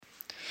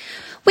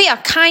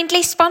are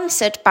kindly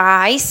sponsored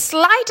by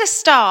Slider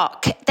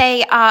Stock.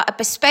 They are a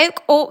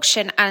bespoke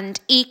auction and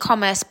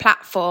e-commerce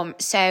platform.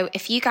 So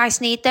if you guys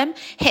need them,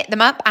 hit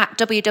them up at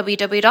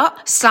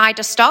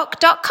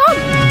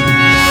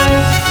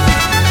www.sliderstock.com.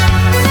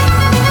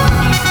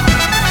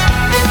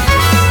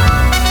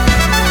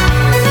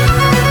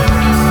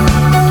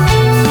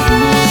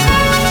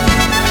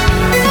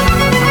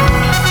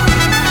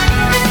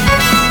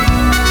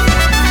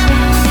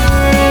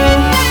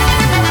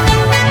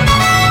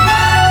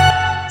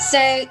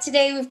 So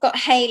today we've got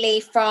Hayley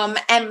from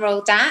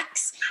Emerald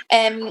Dachs.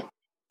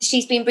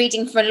 She's been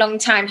breeding for a long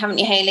time, haven't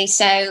you, Hayley?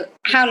 So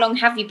how long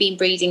have you been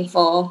breeding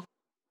for?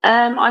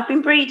 I've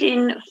been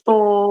breeding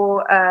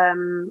for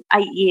 8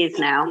 years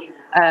now.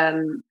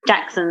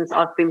 Dachshunds,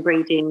 I've been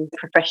breeding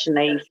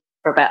professionally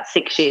for about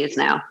 6 years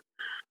now.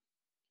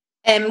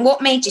 What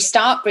made you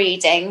start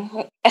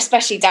breeding,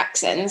 especially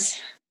Dachshunds?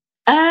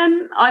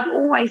 I've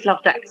always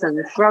loved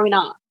Dachshunds. Growing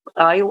up,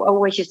 I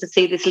always used to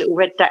see this little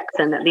red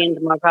Dachshund at the end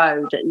of my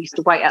road that used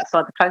to wait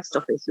outside the post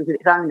office with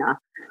its owner.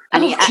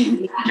 And he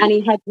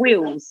had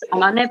wheels,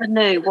 and I never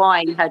knew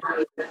why he had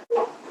wheels.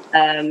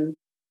 And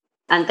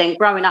then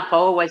growing up, I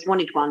always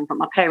wanted one, but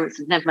my parents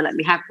had never let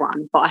me have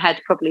one. But I had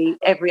probably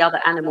every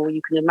other animal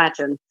you can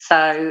imagine.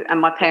 So,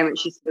 and my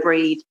parents used to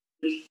breed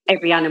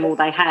every animal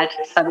they had.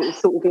 So it was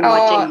sort of in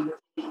my genes.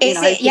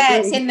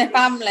 It's in the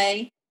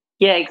family.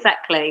 Yeah,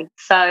 exactly.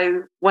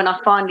 So when I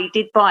finally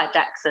did buy a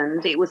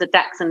Dachshund, it was a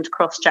Dachshund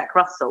cross Jack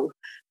Russell,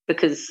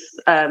 because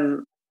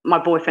my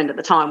boyfriend at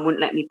the time wouldn't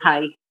let me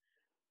pay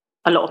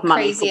a lot of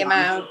money. Crazy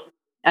amount.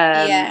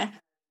 And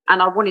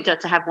I wanted her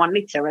to have one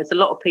litter, as a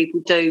lot of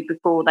people do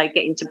before they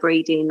get into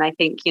breeding. They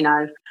think,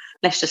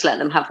 let's just let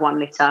them have one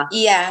litter.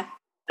 Yeah.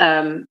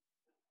 And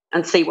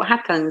see what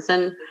happens.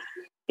 And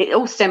it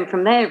all stemmed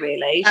from there,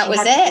 really. That was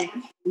it.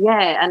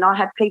 Yeah, and I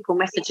had people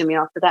messaging me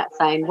after that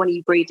saying, when are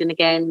you breeding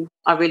again?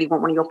 I really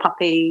want one of your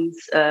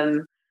puppies.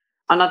 And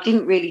I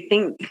didn't really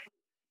think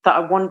that I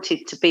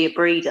wanted to be a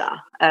breeder.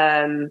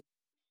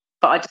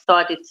 But I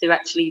decided to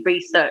actually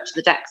research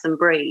the Dachshund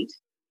breed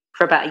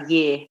for about a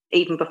year,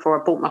 even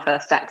before I bought my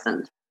first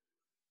Dachshund.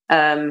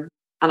 And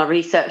I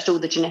researched all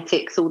the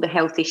genetics, all the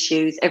health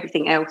issues,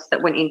 everything else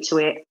that went into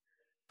it.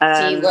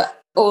 So you were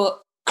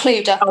all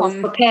clued up I was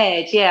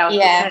prepared,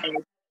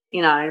 prepared.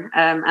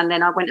 And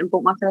then I went and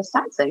bought my first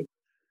Dachshund.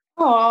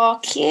 Oh,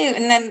 cute.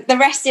 And then the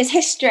rest is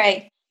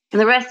history. And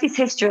the rest is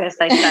history, as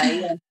they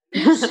say,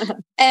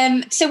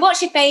 yeah. So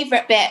what's your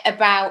favourite bit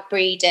about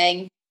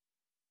breeding?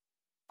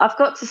 I've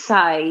got to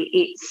say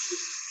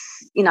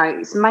it's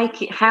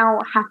how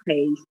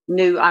happy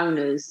new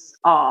owners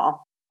are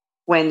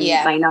when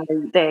they know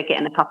they're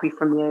getting a puppy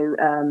from you.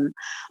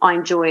 I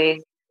enjoy,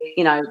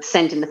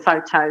 sending the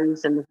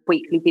photos and the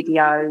weekly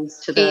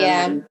videos to them.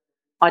 Yeah.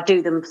 I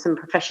do them some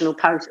professional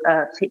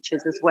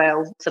pictures as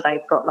well, so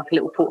they've got like a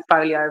little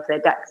portfolio of their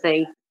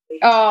Dachshund.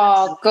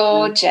 Oh,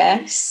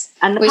 gorgeous.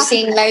 And we've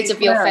seen loads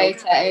of your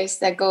photos.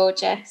 They're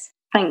gorgeous.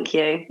 Thank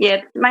you.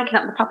 Yeah, making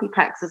up the puppy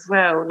packs as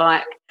well.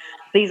 Like,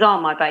 these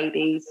are my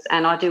babies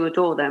and I do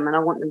adore them, and I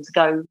want them to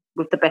go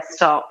with the best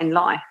start in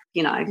life,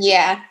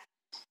 Yeah.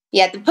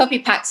 Yeah, the puppy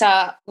packs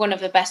are one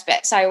of the best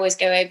bits. I always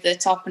go over the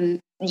top,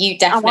 and you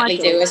definitely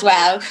do as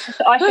well.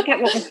 I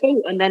forget what I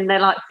thought, and then they're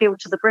like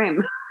filled to the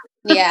brim.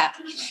 Yeah.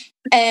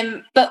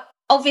 But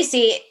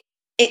obviously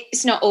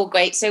it's not all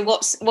great. So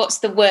what's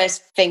the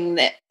worst thing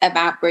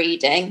about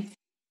breeding?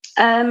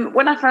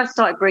 When I first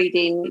started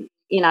breeding,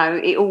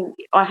 I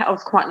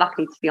was quite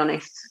lucky, to be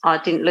honest. I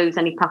didn't lose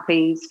any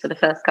puppies for the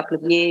first couple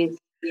of years.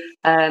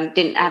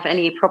 Didn't have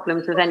any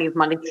problems with any of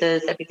my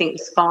litters. Everything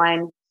was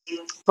fine.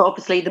 But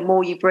obviously, the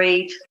more you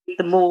breed,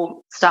 the more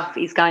stuff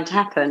is going to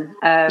happen.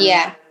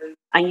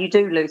 And you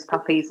do lose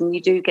puppies, and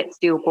you do get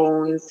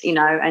stillborns,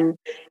 and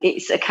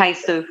it's a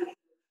case of,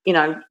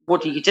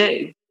 what do you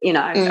do?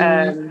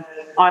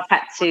 I've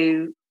had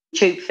to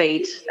tube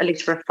feed a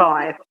litter of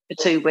 5 for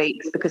 2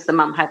 weeks because the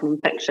mum had an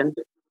infection.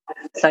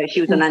 So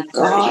she was an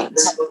antibiotic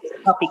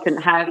puppy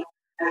couldn't have.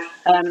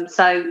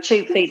 So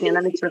tube feeding a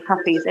litter of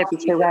puppies every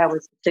 2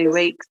 hours for 2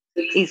 weeks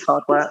is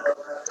hard work.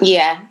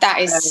 Yeah, that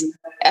is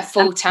a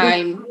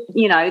full-time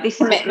this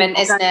commitment,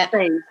 isn't it?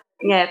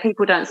 Yeah,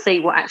 people don't see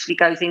what actually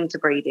goes into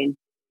breeding.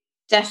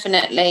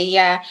 Definitely,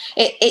 yeah.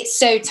 It's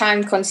so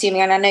time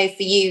consuming, and I know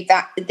for you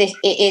that it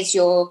is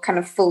your kind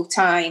of full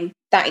time.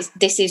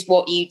 This is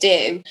what you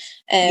do,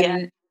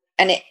 and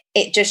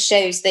it just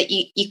shows that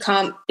you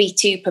can't be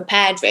too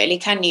prepared, really,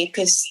 can you?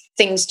 Because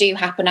things do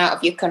happen out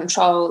of your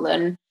control.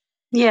 And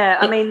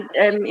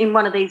in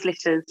one of these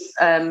litters,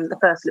 the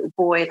first little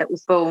boy that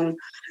was born,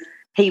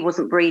 he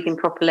wasn't breathing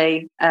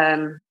properly,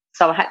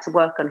 so I had to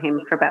work on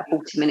him for about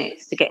 40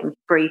 minutes to get him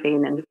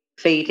breathing and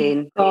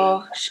feeding.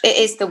 Gosh, it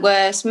is the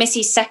worst.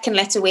 Missy's second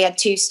litter, we had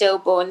 2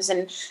 stillborns,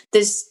 and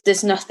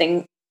there's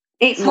nothing.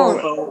 It's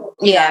horrible.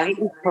 Yeah, it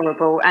is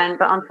horrible.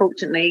 But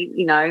unfortunately,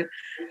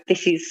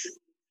 this is,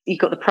 you've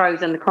got the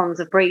pros and the cons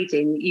of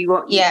breeding. You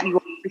are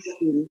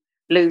risking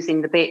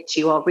losing the bitch.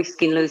 You are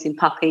risking losing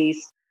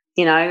puppies.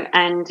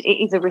 And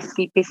it is a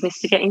risky business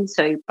to get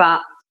into.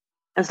 But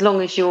as long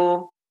as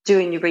you're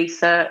doing your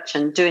research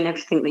and doing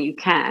everything that you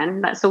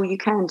can. That's all you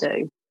can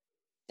do.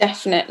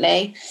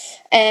 Definitely.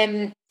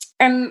 In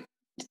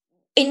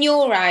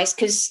your eyes,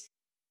 because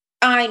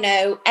I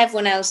know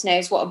everyone else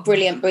knows what a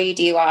brilliant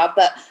breeder you are,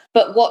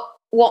 but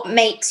what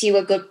makes you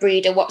a good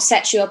breeder? What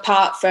sets you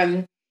apart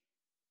from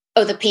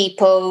other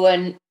people,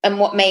 and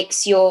what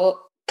makes your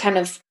kind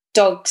of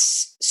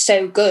dogs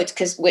so good?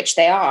 Because which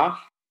they are.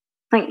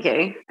 Thank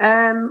you.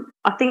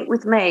 I think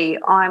with me,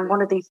 I'm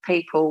one of these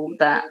people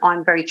that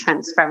I'm very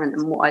transparent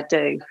in what I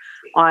do.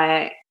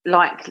 I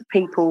like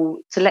people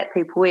to let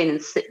people in and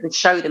sit and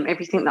show them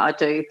everything that I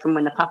do from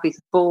when the puppy's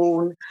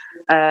born.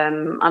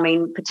 I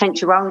mean,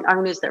 potential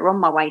owners that are on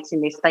my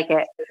waiting list, they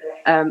get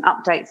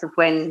updates of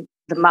when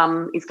the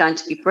mum is going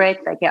to be bred.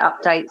 They get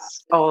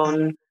updates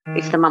on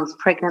if the mum's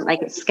pregnant. They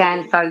get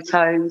scan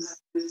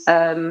photos.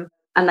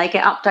 And they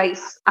get updates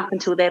up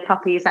until their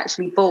puppy is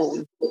actually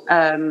born.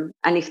 And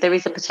if there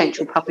is a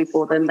potential puppy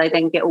for them, they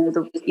then get all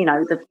the,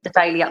 the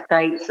daily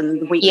updates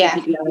and the weekly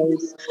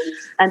videos.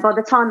 And by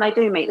the time they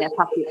do meet their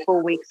puppy at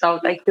 4 weeks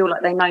old, they feel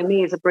like they know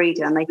me as a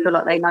breeder, and they feel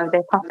like they know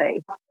their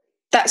puppy.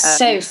 That's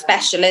so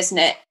special, isn't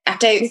it? I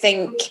don't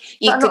think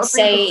you could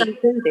say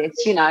do this,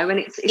 and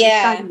it's a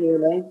shame,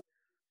 really.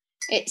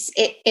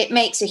 It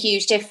makes a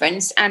huge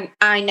difference, and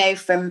I know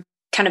from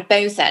kind of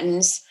both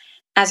ends,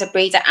 as a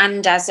breeder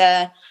and as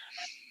a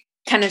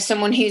kind of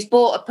someone who's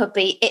bought a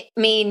puppy, it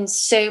means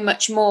so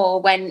much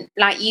more when,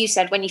 like you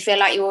said, when you feel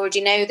like you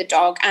already know the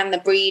dog and the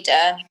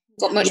breeder,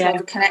 got much more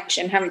of a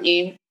connection, haven't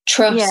you?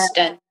 Trust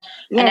and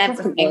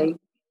everything. Definitely.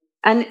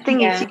 And the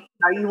thing is,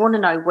 you want to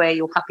know where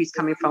your puppy's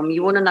coming from.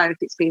 You want to know if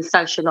it's being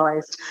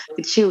socialised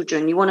with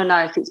children. You want to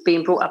know if it's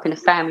being brought up in a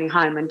family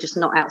home and just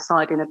not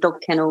outside in a dog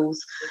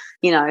kennels.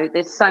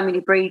 There's so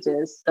many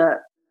breeders that,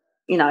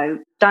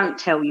 don't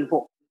tell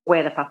you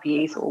where the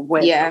puppy is or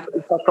where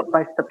they've got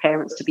both the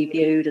parents to be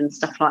viewed and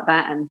stuff like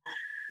that. And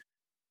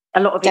a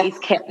lot of it is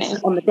kept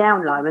on the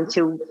down low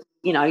until,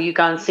 you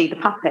go and see the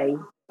puppy.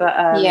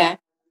 But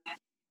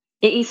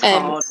it is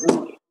hard.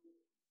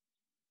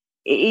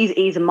 It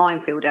is a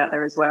minefield out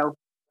there as well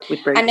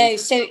with breeders. I know.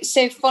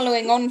 So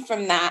following on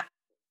from that,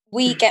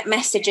 we get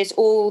messages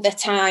all the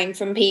time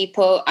from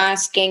people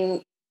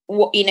asking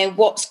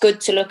what's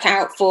good to look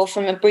out for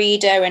from a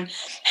breeder, and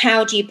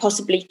how do you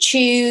possibly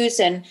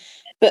choose?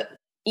 But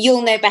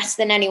you'll know better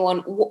than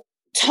anyone.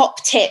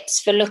 Top tips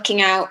for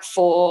looking out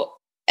for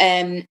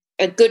a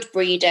good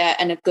breeder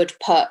and a good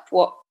pup.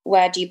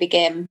 Where do you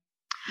begin?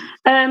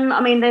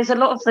 I mean, there's a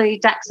lot of the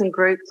Dachshund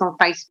groups on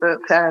Facebook.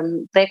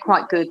 They're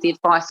quite good, the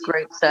advice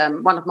groups.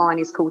 One of mine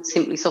is called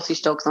Simply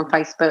Sausage Dogs on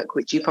Facebook,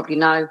 which you probably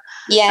know.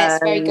 Yes,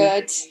 very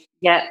good.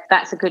 Yeah,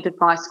 that's a good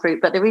advice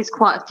group. But there is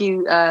quite a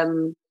few,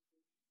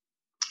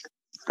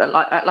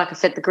 like I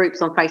said, the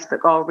groups on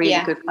Facebook are a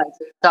really good place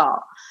to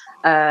start,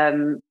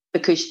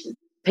 because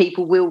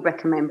people will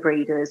recommend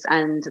breeders,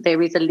 and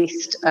there is a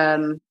list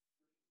of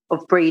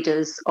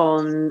breeders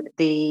on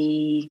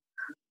the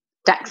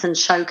Dachshund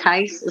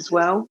Showcase as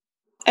well.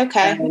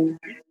 Okay.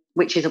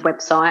 Which is a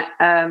website.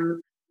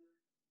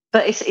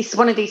 But it's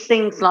one of these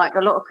things, like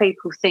a lot of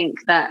people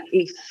think that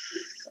if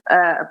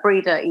a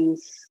breeder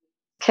is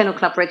Kennel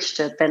Club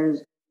registered, then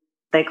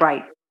they're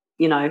great.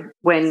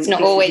 When it's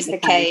not always the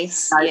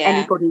case.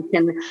 Anybody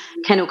can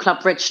Kennel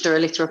Club register a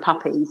litter of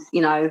puppies.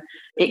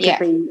 It could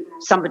be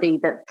somebody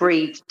that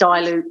breeds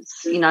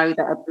dilutes, that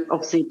are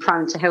obviously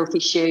prone to health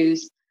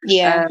issues.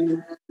 Yeah.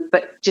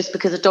 But just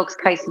because a dog's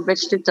case is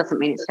registered doesn't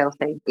mean it's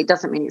healthy. It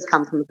doesn't mean it's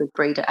come from a good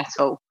breeder at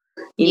all.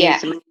 You need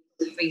to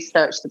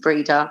research the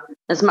breeder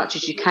as much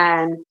as you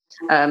can.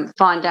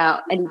 Find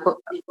out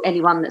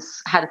anyone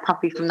that's had a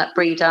puppy from that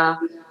breeder.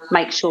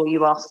 Make sure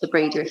you ask the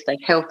breeder if they've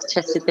health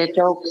tested their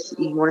dogs.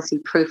 You want to see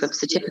proof of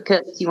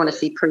certificates. You want to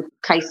see proof of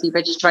KC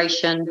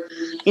registration.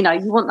 You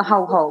want the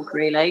whole hog,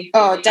 really.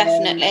 Oh,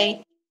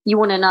 definitely. You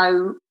want to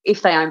know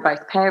if they own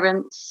both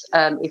parents.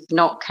 If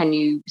not, can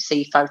you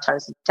see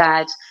photos of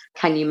dad?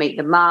 Can you meet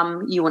the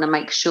mum? You want to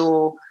make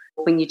sure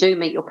when you do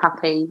meet your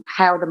puppy,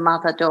 how the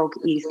mother dog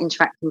is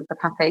interacting with the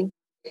puppy.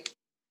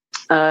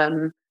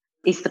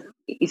 Is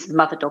the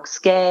mother dog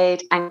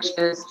scared,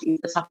 anxious? Is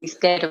the puppy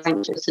scared or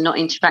anxious and not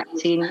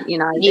interacting?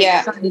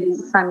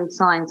 There's so many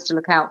signs to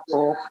look out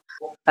for,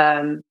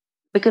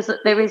 because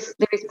there is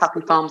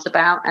puppy farms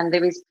about, and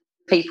there is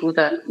people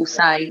that will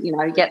say,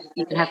 yep,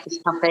 you can have this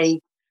puppy.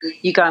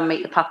 You go and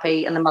meet the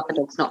puppy, and the mother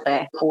dog's not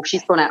there, or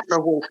she's gone out for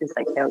a walk, as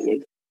they tell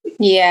you.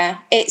 Yeah,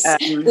 it's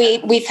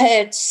we've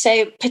heard,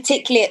 so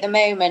particularly at the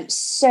moment,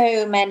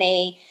 so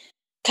many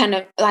kind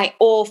of like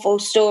awful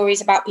stories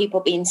about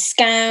people being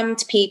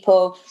scammed,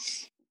 people,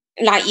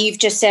 like you've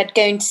just said,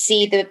 going to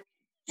see the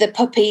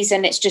puppies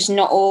and it's just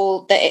not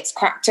all that it's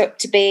cracked up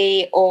to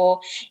be,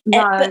 or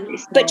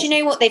but you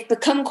know what, they've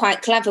become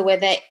quite clever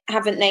with it,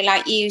 haven't they?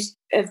 Like you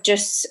have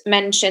just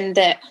mentioned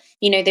that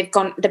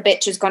the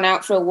bitch has gone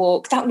out for a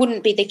walk. That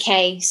wouldn't be the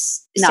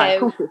case. No, of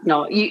course it's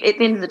not. At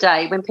the end of the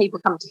day, when people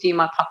come to view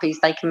my puppies,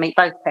 they can meet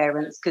both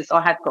parents, because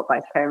I have got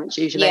both parents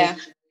usually.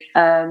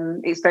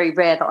 It's very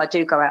rare that I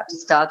do go out to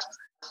stud.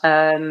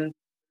 And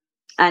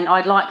and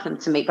I'd like them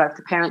to meet both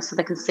the parents so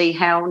they can see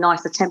how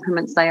nice the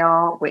temperaments they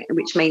are,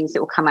 which means it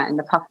will come out in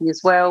the puppy as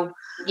well.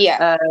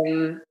 Yeah.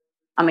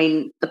 I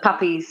mean, the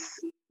puppies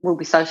will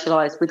be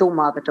socialised with all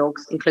my other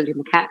dogs, including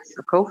the cats,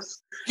 of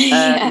course,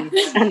 and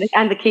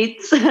the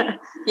kids.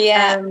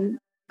 Yeah.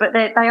 But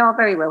they are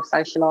very well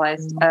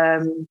socialised.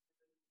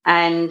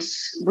 And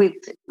with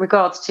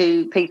regards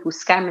to people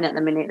scamming at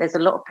the minute, there's a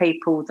lot of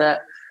people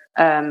that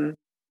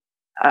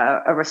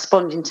are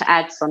responding to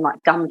ads on like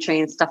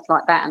Gumtree and stuff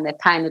like that, and they're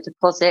paying a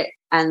deposit,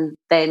 and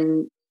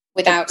then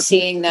without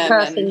seeing them, the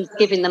person's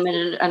giving them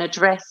an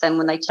address, and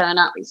when they turn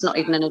up, it's not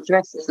even an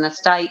address; it's an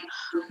estate.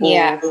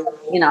 Or,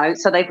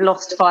 so they've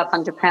lost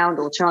 £500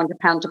 or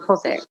 £200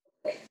 deposit.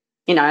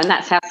 And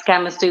that's how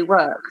scammers do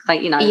work. They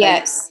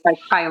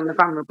prey on the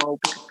vulnerable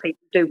because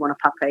people do want a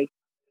puppy.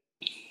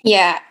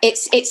 Yeah,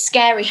 it's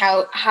scary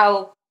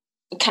how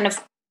kind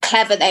of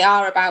clever they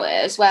are about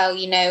it as well.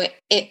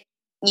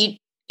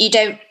 You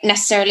don't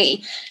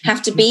necessarily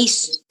have to be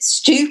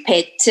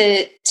stupid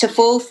to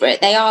fall for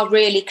it. They are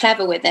really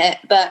clever with it,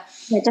 but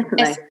yeah,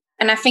 definitely.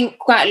 And I think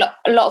quite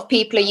a lot of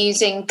people are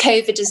using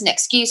COVID as an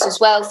excuse as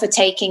well for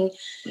taking,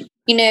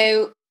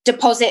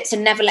 deposits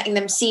and never letting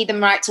them see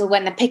them right till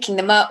when they're picking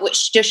them up,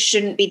 which just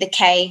shouldn't be the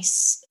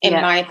case, in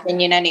my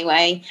opinion,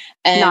 anyway.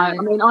 No, I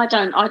mean, I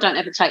don't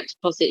ever take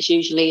deposits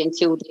usually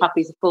until the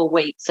puppies are 4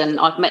 weeks and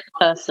I've met the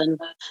person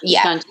who's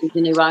going to be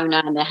the new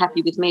owner, and they're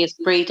happy with me as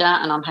a breeder,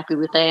 and I'm happy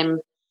with them,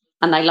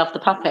 and they love the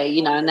puppy,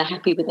 and they're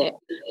happy with it.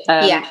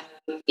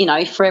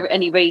 If for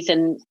any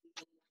reason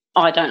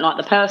I don't like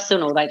the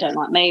person, or they don't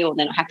like me, or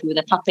they're not happy with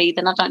their puppy,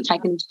 then I don't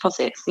take any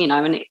deposits,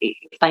 and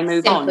they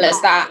move on. Simple as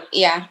that,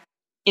 yeah.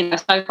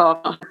 So far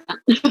I've not had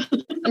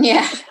that.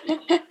 Yeah.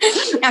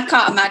 I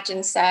can't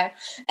imagine so.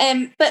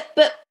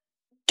 But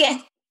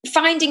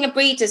finding a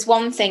breeder is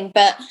one thing,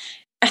 but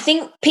I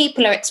think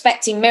people are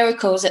expecting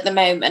miracles at the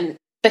moment,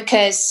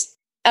 because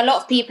a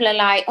lot of people are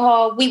like,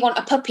 oh, we want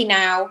a puppy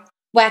now,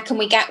 where can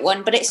we get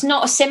one? But it's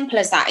not as simple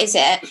as that, is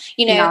it?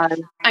 No.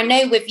 I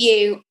know with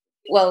you,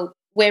 well,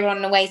 we're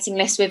on the waiting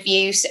list with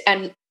you,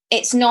 and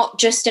it's not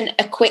just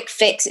a quick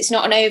fix. It's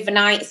not an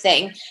overnight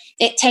thing.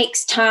 It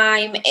takes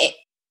time.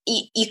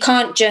 You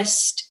can't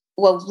just,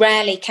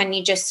 rarely can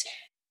you just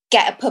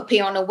get a puppy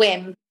on a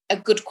whim, a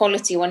good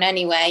quality one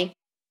anyway.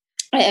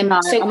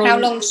 How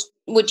long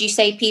would you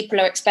say people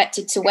are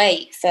expected to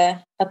wait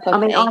for a puppy? I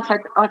mean, I've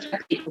had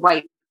people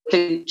wait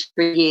 2 to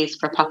 3 years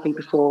for a puppy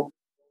before,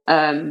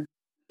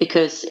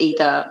 because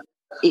either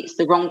it's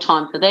the wrong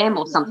time for them,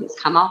 or something's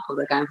come up, or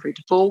they're going through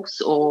divorce,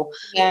 or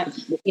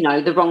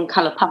the wrong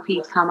colour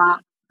puppy's come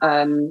up,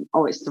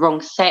 or it's the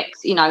wrong sex.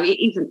 It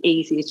isn't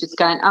easy. It's just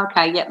going,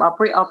 okay,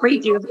 I'll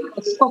breed you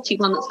a spotty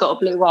one that's got a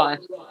blue eye,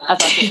 as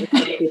I think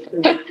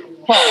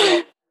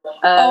quite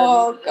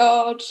oh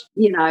God.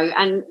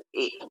 And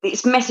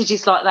it's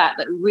messages like that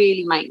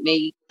really make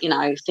me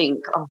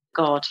think, oh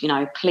God,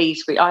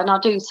 please and I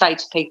do say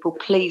to people,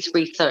 please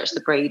research the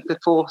breed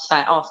before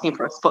asking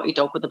for a spotty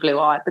dog with a blue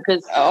eye,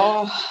 because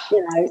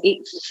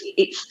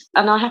it's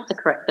and I have to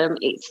correct them,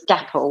 it's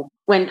dapple.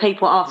 When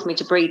people ask me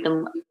to breed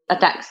them a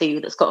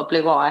Dachshund that's got a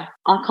blue eye,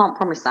 I can't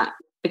promise that,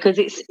 because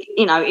it's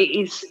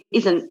it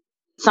isn't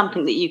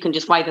something that you can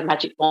just wave a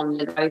magic wand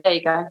and go, there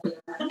you go.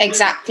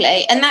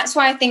 Exactly. And that's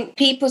why I think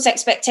people's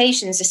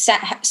expectations are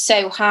set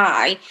so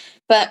high,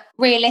 but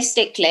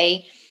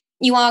realistically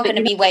you are going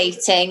to be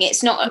waiting.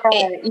 It's not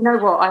you know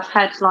what, I've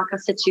had, like I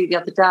said to you the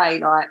other day,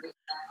 like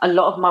a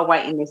lot of my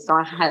waiting list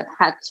I have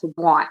had to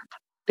wipe,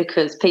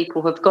 because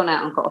people have gone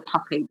out and got a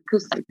puppy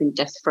because they've been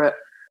desperate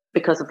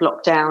because of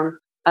lockdown,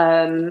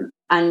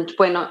 and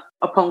when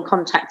upon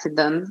contacting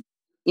them,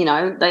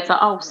 they thought,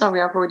 oh,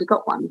 sorry, I've already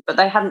got one, but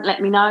they hadn't let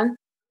me know.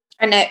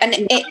 I know, and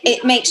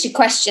it makes you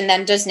question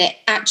then, doesn't it?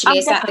 Actually,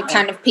 is that the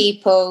kind of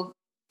people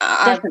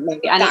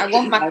definitely and I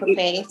want my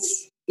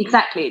puppies?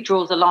 Exactly, it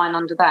draws a line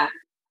under that.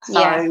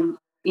 So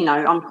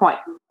I'm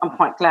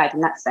quite glad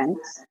in that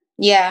sense.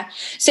 Yeah.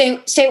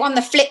 So on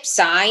the flip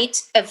side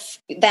of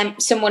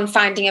someone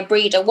finding a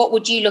breeder, what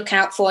would you look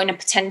out for in a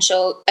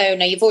potential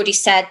owner? You've already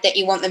said that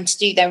you want them to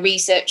do their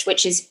research,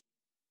 which is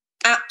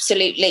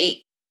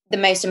absolutely the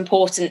most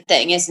important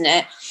thing, isn't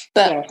it?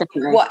 But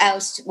what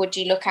else would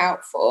you look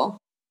out for?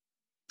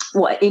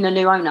 What, in a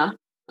new owner?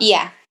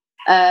 Yeah.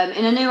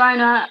 In a new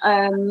owner,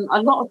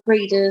 a lot of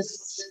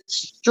breeders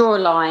draw a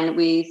line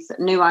with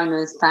new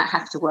owners that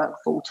have to work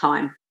full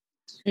time.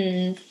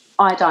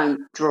 I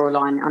don't draw a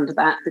line under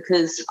that,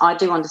 because I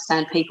do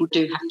understand people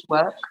do have to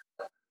work.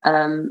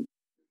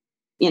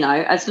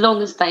 As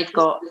long as they've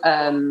got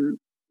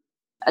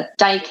a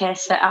daycare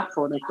set up,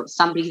 or they've got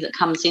somebody that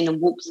comes in and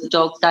walks the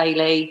dog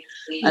daily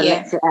and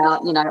lets it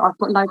out, I've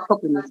got no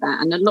problem with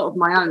that. And a lot of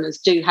my owners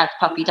do have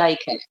puppy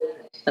daycare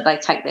that they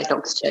take their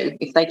dogs to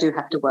if they do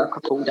have to work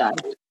a full day.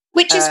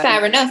 Which is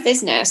fair enough,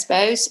 isn't it, I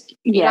suppose?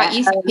 Yeah. Like,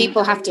 you think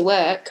people have to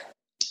work.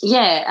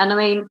 Yeah, and I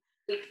mean,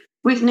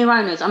 with new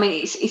owners, I mean,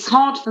 it's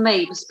hard for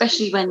me,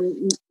 especially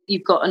when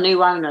you've got a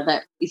new owner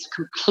that is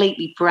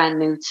completely brand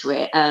new to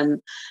it,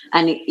 and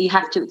you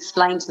have to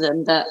explain to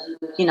them that,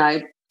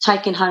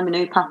 taking home a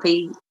new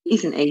puppy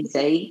isn't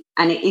easy,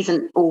 and it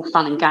isn't all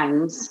fun and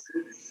games,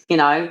 you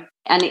know,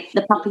 and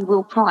the puppy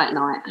will cry at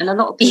night. And a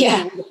lot of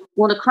people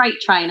want to crate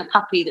train a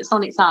puppy that's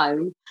on its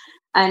own.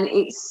 And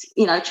it's,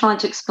 you know, trying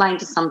to explain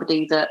to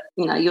somebody that,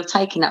 you know, you're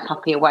taking that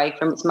puppy away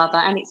from its mother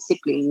and its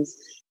siblings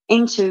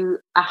into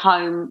a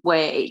home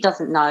where it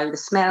doesn't know the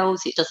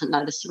smells, it doesn't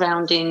know the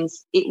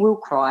surroundings. It will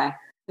cry.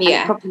 And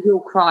it probably will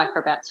cry for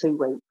about 2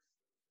 weeks.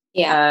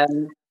 Yeah.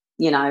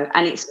 You know,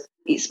 and it's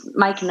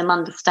making them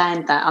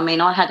understand that. I mean,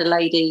 I had a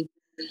lady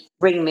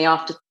ring me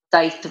after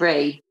day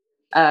 3,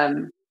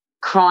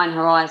 crying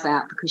her eyes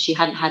out because she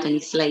hadn't had any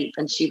sleep,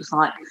 and she was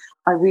like,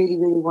 I really,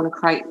 really want to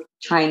crate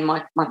train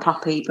my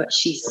puppy, but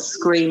she's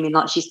screaming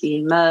like she's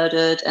being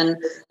murdered. And,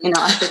 you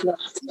know, I said, look,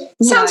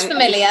 sounds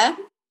familiar.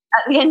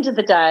 At the end of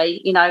the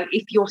day, you know,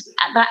 if you're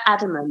that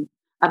adamant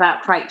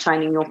about crate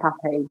training your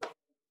puppy,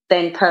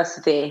 then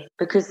persevere,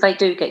 because they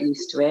do get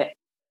used to it.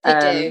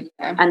 They do.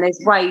 And there's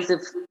ways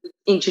of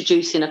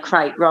introducing a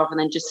crate rather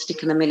than just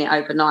sticking them in it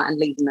overnight and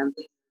leaving them.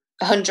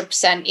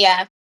 100%,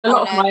 yeah. A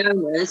lot of my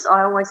owners,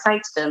 I always say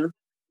to them,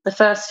 the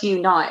first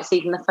few nights,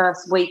 even the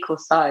first week or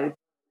so,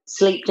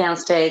 sleep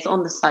downstairs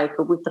on the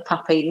sofa with the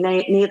puppy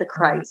near the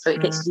crate so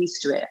it gets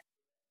used to it.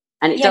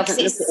 And it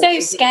doesn't. It's so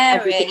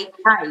scary.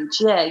 Cage.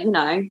 Yeah, you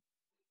know.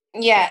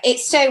 Yeah,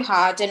 it's so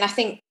hard, and I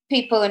think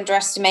people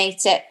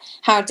underestimate it,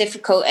 how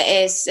difficult it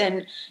is,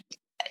 and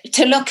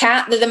to look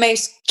at the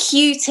most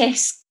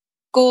cutest,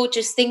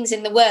 gorgeous things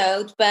in the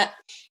world, but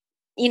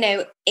you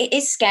know, it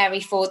is scary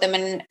for them,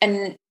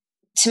 and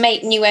to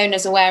make new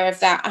owners aware of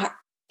that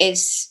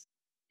is,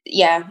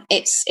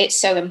 it's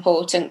so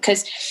important,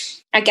 because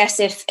I guess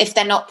if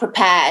they're not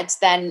prepared,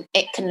 then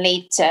it can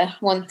lead to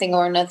one thing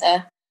or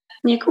another.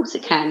 Yeah, of course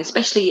it can,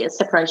 especially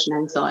separation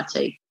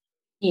anxiety.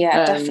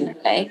 Yeah,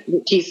 definitely.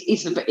 Which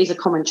is a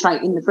common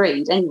trait in the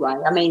breed anyway.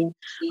 I mean,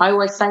 I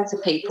always say to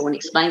people and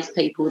explain to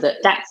people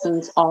that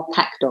Dachshunds are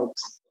pack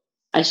dogs,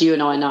 as you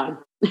and I know.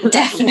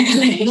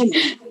 Definitely.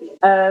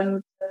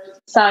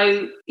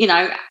 So, you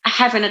know,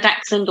 having a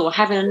Dachshund or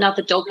having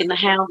another dog in the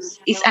house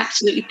is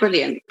absolutely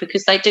brilliant,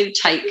 because they do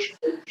take,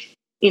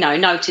 you know,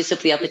 notice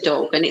of the other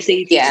dog, and it's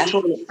easy to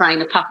toilet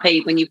train a puppy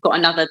when you've got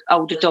another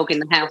older dog in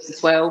the house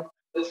as well.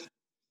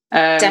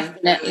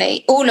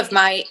 Definitely. All of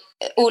my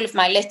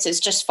litters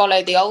just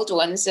follow the older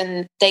ones,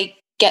 and they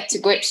get to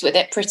grips with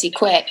it pretty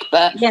quick.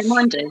 But yeah,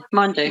 mine do.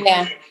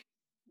 Yeah.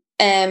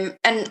 And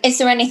is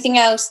there anything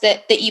else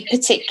that you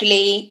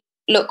particularly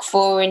look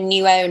for in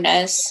new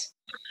owners?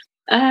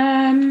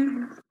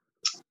 Not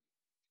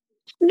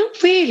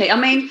really. I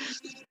mean,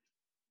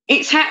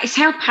 it's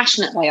how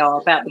passionate they are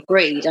about the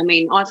breed. I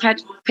mean, I've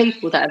had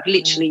people that have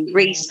literally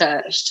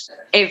researched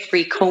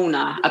every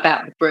corner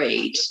about the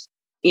breed.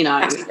 You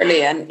know, that's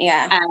brilliant.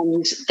 Yeah,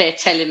 and they're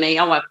telling me,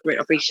 "Oh, I've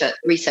researched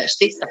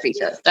this, I've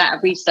researched that,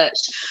 I've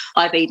researched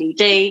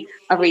IBDD,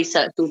 I've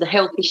researched all the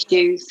health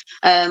issues."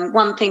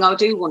 One thing I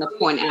do want to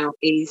point out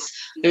is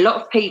a lot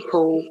of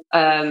people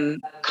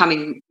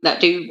coming that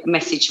do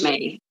message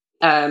me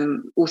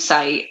will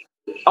say,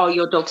 "Oh,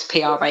 your dog's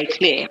PRA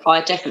clear."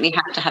 I definitely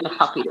have to have a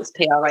puppy that's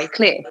PRA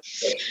clear.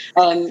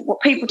 What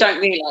people don't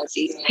realise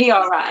is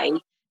PRA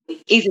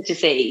is a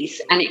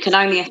disease, and it can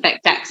only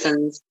affect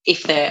Dachshunds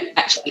if they're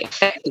actually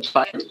affected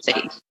by the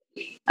disease.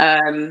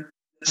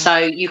 So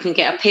you can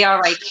get a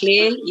PRA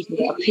clear, you can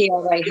get a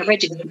PRA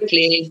hereditary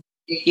clear,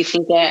 you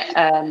can get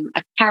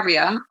a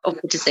carrier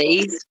of the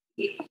disease,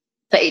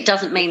 but it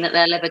doesn't mean that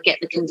they'll ever get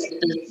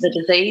the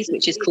disease,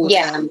 which is called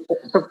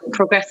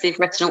progressive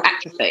retinal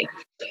atrophy.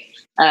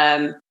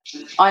 I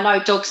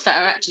know dogs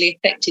that are actually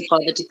affected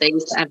by the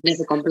disease that have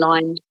never gone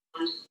blind.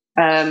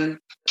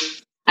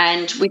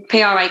 And with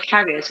PRA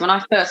carriers, when I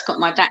first got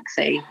my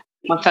Daxie,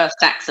 my first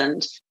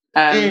Dachshund,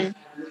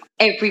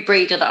 every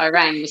breeder that I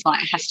rang was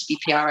like, it has to be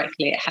PRA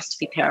clear, it has to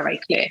be PRA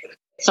clear.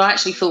 So I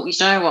actually thought, you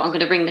know what, I'm going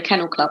to ring the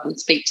Kennel Club and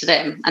speak to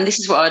them. And this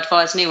is what I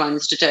advise new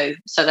owners to do,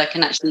 so they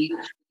can actually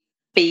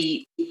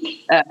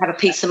have a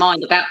peace of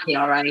mind about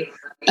PRA.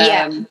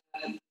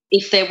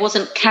 If there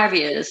wasn't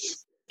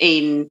carriers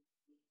in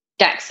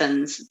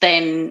Dachshunds,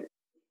 then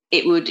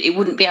it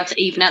wouldn't be able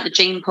to even out the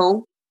gene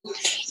pool.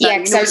 So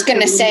because I was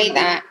going to say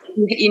that.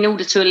 In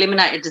order to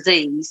eliminate a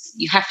disease,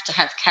 you have to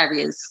have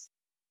carriers.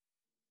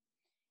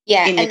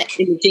 Yeah, and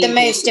the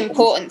most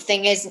important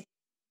thing is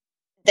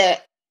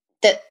that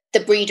the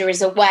breeder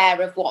is aware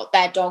of what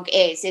their dog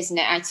is, isn't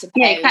it, I suppose?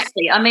 Yeah,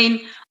 exactly. I mean,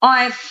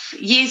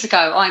 years ago,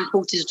 I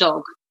imported a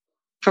dog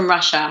from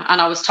Russia,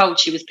 and I was told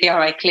she was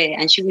PRA clear,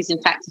 and she was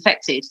in fact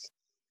affected.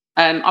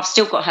 I've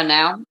still got her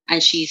now,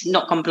 and she's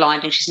not gone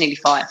blind, and she's nearly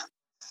 5.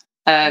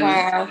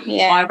 Wow,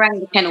 yeah. I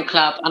rang the Kennel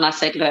Club and I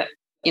said, look,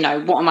 you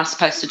know, what am I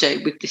supposed to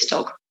do with this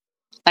dog?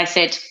 They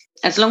said,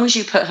 as long as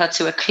you put her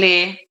to a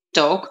clear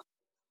dog,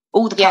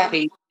 all the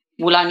puppies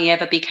will only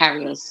ever be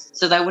carriers.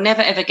 So they will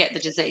never, ever get the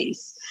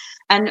disease.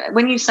 And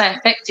when you say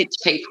affected to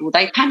people,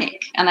 they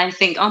panic and they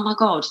think, oh, my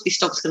God, this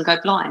dog's going to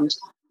go blind.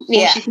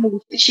 Yeah.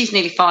 Well, she's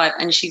nearly 5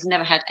 and she's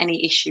never had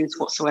any issues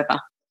whatsoever.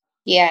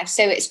 Yeah,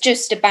 so it's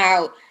just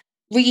about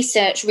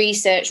research,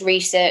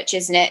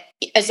 isn't it?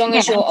 As long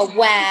as you're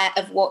aware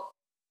of what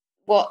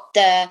what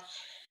the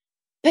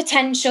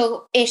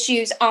potential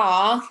issues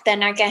are,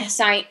 then I guess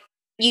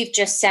you've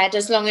just said,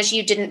 as long as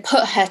you didn't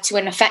put her to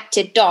an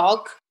affected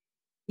dog.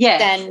 Yeah,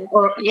 then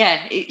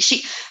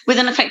with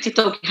an affected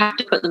dog, you have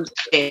to put them to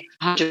clear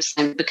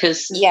 100%,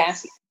 because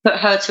put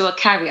her to a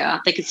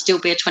carrier, there could still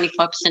be a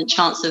 25%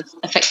 chance of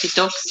affected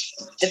dogs.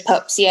 The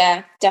pups,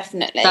 yeah,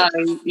 definitely. So,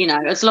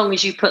 as long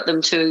as you put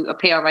them to a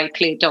PRA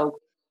clear dog,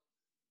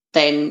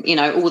 then,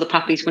 all the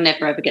puppies will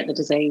never ever get the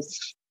disease.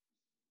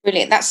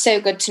 Brilliant. That's so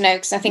good to know,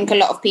 because I think a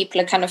lot of people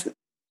are kind of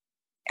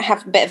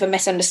have a bit of a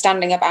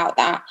misunderstanding about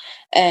that.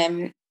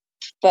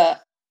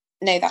 But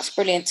no, that's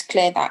brilliant to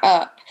clear that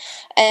up.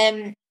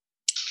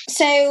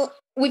 So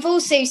we've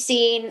also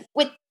seen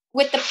with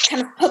the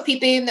kind of puppy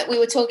boom that we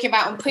were talking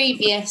about on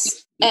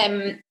previous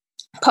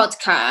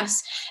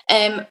podcasts,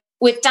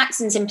 with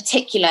Dachshunds in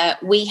particular,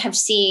 we have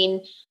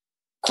seen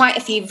quite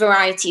a few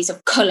varieties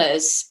of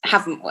colours,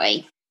 haven't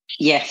we?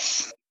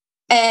 Yes.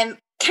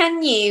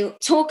 Can you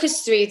talk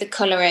us through the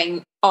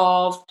colouring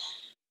of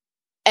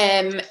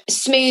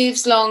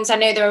smooths, longs? I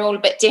know they're all a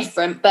bit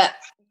different, but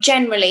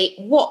generally,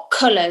 what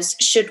colours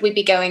should we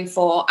be going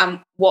for, and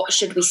what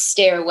should we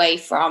steer away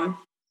from?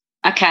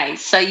 Okay,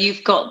 so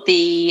you've got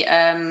the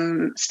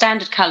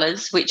standard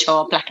colours, which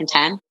are black and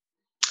tan,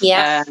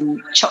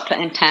 chocolate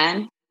and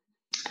tan.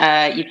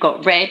 You've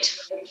got red,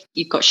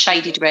 you've got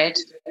shaded red.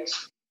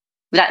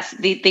 That's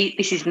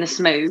this is in the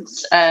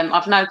smooths.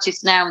 I've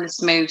noticed now in the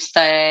smooths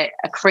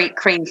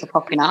creams are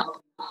popping up.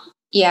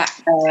 Yeah.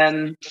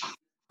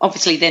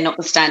 Obviously, they're not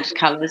the standard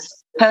colours.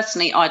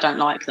 Personally, I don't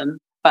like them,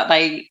 but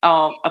they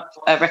are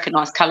a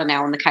recognised colour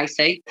now on the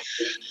KC.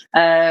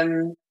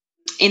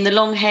 In the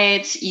long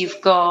heads, you've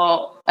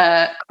got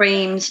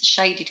creams,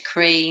 shaded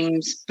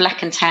creams,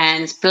 black and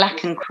tans,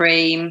 black and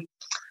cream.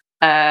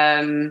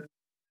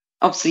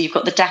 Obviously, you've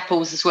got the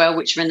dapples as well,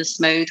 which are in the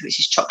smooth, which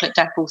is chocolate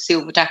dapple,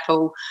 silver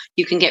dapple.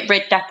 You can get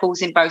red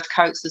dapples in both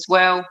coats as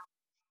well.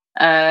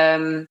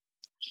 Are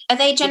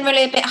they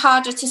generally a bit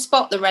harder to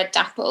spot, the red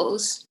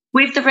dapples?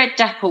 With the red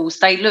dapples,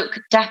 they look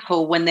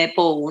dapple when they're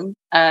born,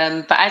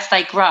 but as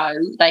they grow,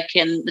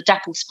 the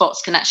dapple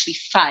spots can actually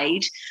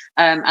fade,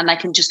 and they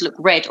can just look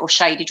red or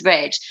shaded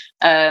red.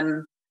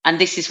 And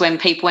this is when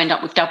people end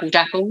up with double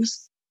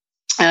dapples,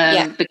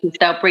 because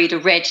they'll breed a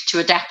red to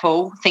a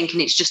dapple, thinking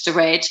it's just a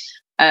red,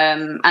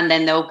 and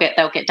then they'll get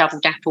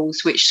double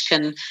dapples, which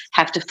can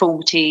have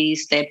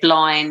deformities. They're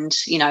blind,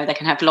 they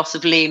can have loss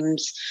of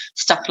limbs,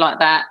 stuff like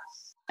that.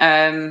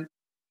 And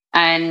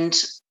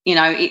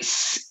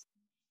it's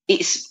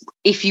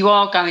if you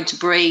are going to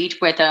breed,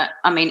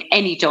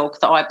 any dog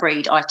that I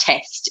breed, I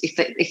test.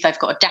 If they've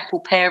got a dapple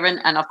parent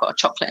and I've got a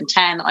chocolate and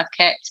tan that I've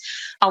kept,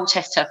 I'll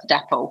test her for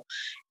dapple.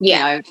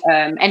 Yeah.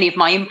 Any of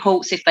my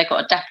imports, if they've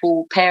got a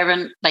dapple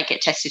parent, they get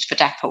tested for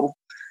dapple.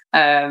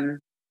 100%.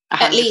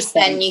 At least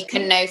then you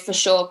can know for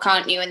sure,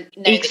 can't you? And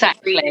know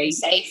exactly that you're breeding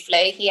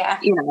safely. Yeah.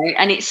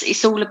 And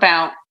it's all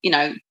about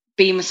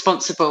being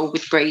responsible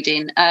with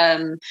breeding.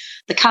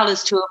 The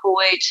colours to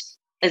avoid.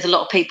 There's a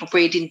lot of people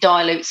breeding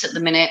dilutes at the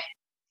minute.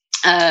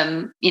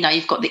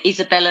 You've got the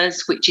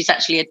Isabellas, which is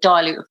actually a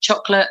dilute of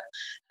chocolate.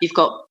 You've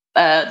got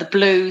the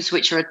Blues,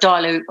 which are a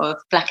dilute of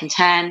black and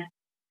tan.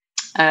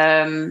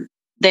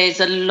 There's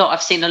a lot.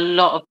 I've seen a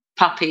lot of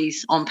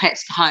puppies on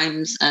Pets for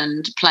Homes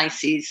and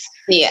places.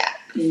 Yeah,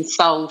 being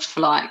sold for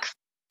like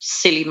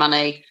silly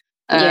money.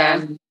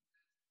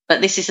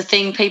 But this is the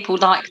thing. People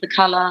like the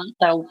colour.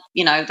 They'll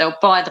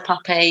buy the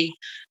puppy.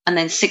 And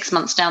then 6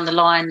 months down the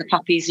line, the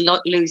puppy's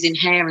losing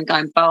hair and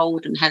going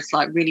bald and has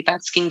like really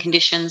bad skin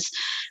conditions,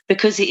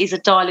 because it is a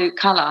dilute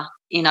colour,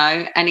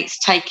 and it's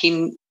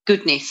taking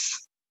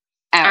goodness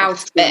out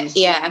of it.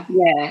 Yeah.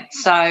 Yeah.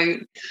 So,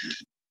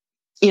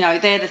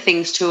 they're the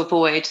things to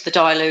avoid, the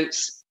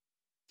dilutes.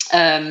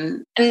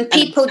 And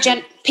people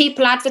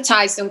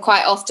advertise them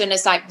quite often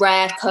as like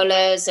rare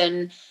colours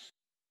and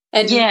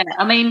yeah,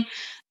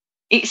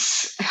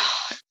 it's.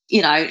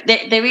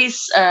 There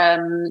is,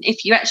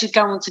 if you actually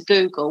go onto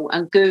Google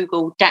and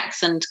Google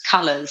Dachshund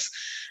colours,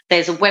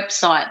 there's a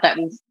website that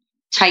will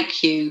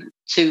take you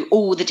to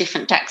all the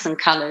different Dachshund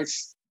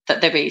colours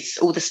that there is,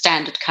 all the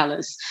standard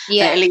colours.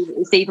 Yeah.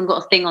 It's even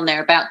got a thing on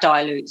there about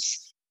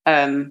dilutes.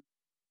 And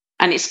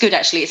it's good,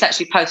 actually. It's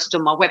actually posted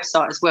on my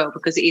website as well,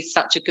 because it is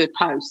such a good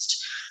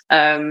post.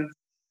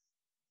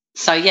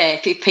 So, yeah,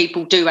 if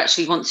people do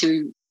actually want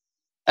to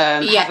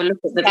have a look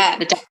at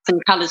the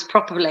Dachshund colours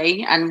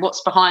properly and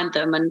what's behind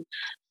them, and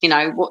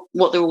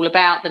what they're all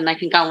about, then they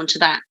can go on to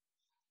that.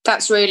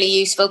 That's really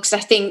useful, because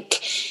I think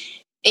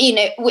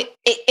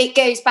it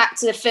goes back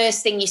to the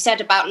first thing you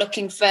said about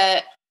looking for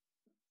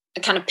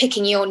kind of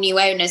picking your new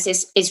owners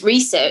is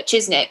research,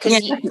 isn't it?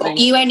 Because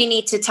you only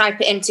need to type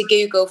it into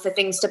Google for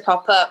things to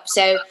pop up.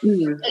 So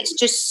it's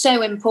just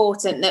so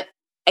important that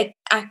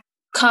I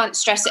can't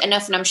stress it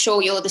enough, and I'm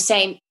sure you're the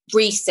same.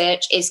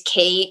 Research is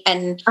key.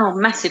 And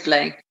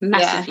massively.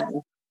 Yeah.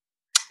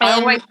 I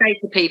always say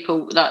to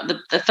people, like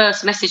the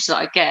first message that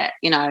I get,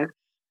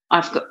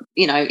 I've got,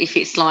 if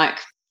it's like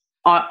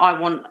I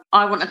want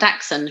a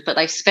Dachshund, but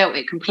they spelt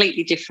it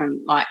completely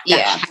different, like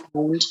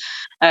Dachshund.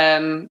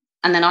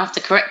 and then I have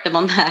to correct them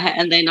on that.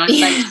 And then I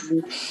say to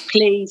them,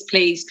 please,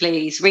 please,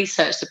 please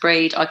research the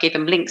breed. I give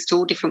them links to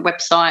all different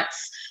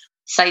websites.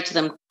 Say to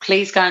them,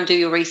 please go and do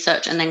your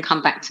research and then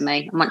come back to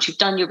me. And once you've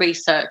done your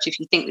research, if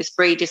you think this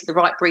breed is the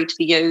right breed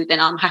for you, then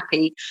I'm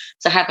happy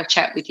to have a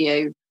chat with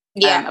you.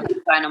 About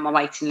going on my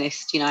waiting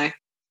list,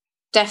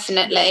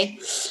 Definitely.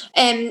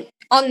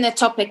 On the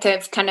topic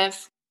of kind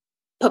of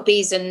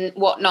puppies and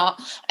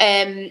whatnot,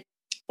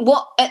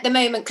 what at the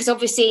moment, because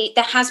obviously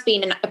there has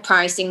been a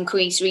price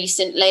increase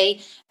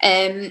recently,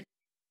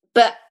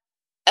 but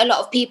a lot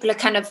of people are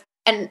kind of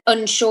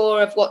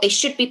unsure of what they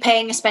should be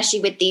paying, especially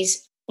with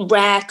these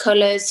rare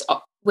colours,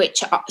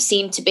 which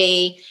seem to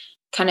be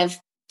kind of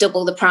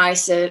double the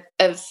price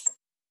of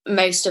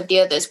most of the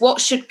others.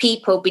 What should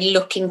people be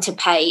looking to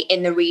pay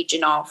in the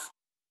region of?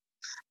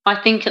 I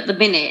think at the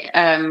minute,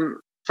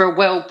 for a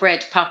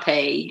well-bred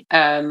puppy,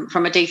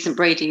 from a decent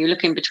breeder, you're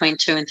looking between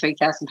 £2,000 and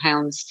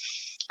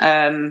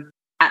 £3,000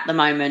 at the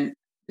moment.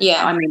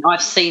 Yeah. I mean,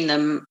 I've seen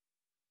them.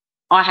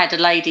 I had a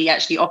lady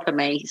actually offer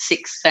me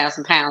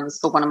 £6,000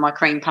 for one of my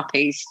cream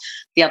puppies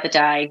the other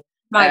day.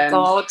 My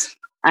God.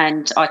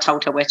 And I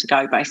told her where to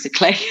go,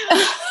 basically.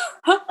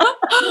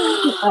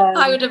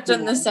 I would have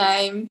done the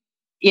same.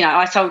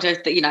 I told her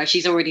that,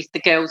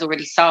 the girl's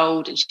already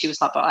sold, and she was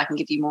like, but I can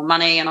give you more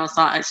money. And I was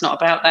like, it's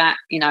not about that.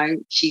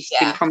 She's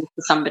been promised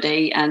to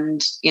somebody,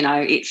 and,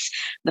 it's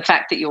the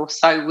fact that you're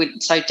so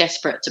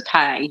desperate to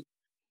pay.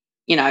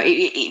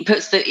 It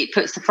puts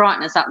the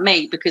frighteners at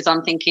me, because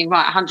I'm thinking,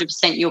 right,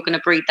 100% you're going to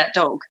breed that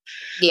dog.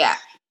 Yeah.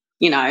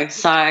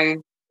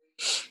 So.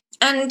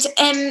 And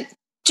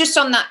just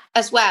on that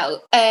as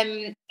well,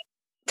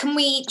 can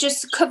we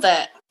just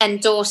cover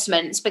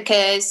endorsements,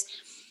 because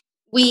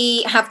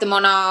we have them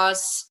on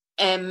ours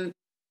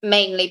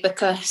mainly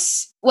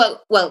because,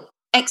 well,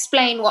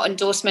 explain what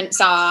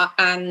endorsements are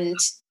and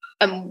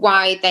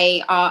why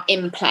they are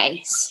in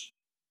place.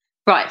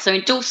 Right, so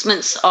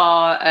endorsements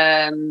are,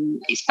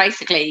 it's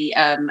basically,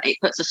 it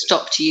puts a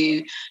stop to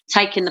you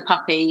taking the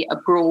puppy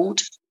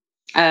abroad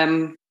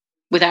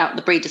without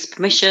the breeder's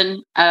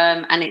permission,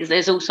 and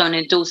there's also an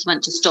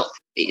endorsement to stop.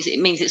 It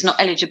means it's not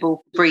eligible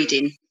for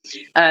breeding.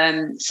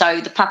 So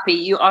the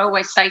puppy, I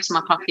always say to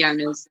my puppy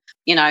owners,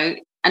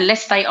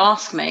 unless they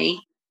ask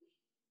me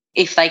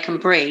if they can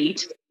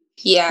breed,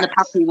 the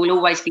puppy will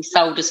always be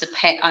sold as a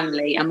pet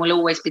only, and will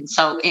always be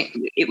sold.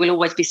 It will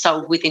always be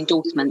sold with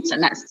endorsements,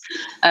 and that's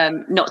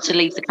not to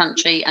leave the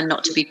country and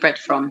not to be bred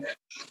from.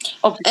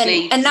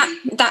 Obviously, and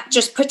that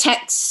just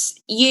protects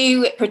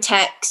you. It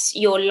protects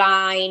your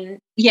line.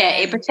 Yeah,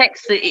 it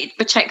protects the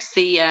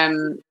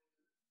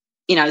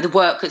the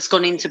work that's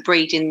gone into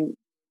breeding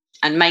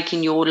and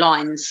making your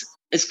lines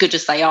as good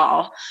as they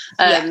are.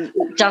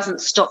 It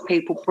doesn't stop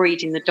people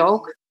breeding the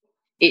dog.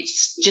 It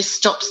just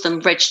stops them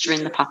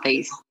registering the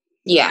puppies.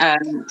 Yeah.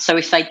 So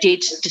if they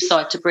did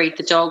decide to breed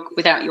the dog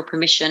without your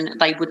permission,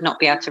 they would not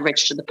be able to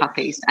register the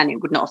puppies, and it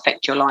would not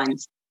affect your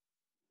lines.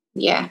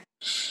 Yeah.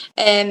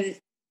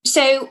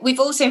 So we've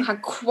also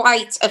had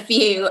quite a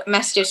few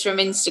messages from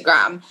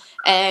Instagram.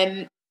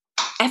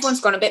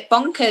 Everyone's gone a bit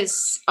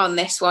bonkers on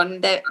this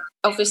one. They're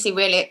obviously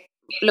really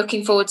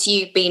looking forward to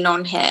you being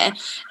on here.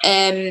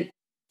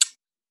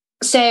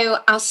 So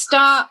I'll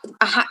start.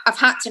 I've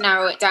had to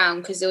narrow it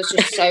down because there was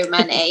just so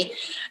many.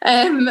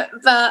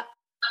 But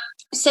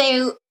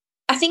so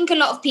I think a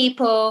lot of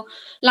people,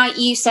 like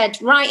you said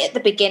right at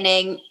the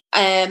beginning,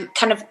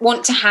 kind of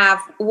want to have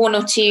one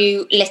or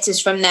two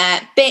litters from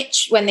their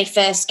bitch when they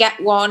first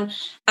get one.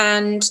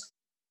 And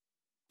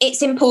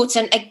it's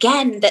important,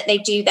 again, that they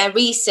do their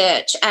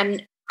research.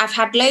 And I've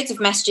had loads of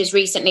messages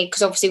recently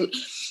because obviously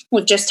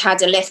we've just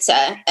had a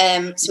litter.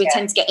 So we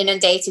tend to get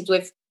inundated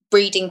with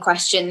breeding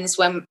questions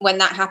when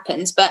that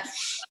happens. But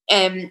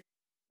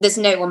there's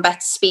no one better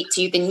to speak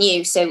to than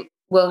you. So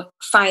we'll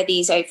fire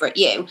these over at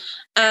you.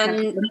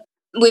 And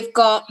we've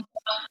got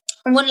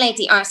one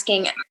lady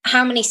asking,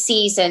 how many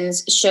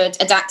seasons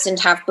should a Dachshund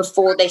have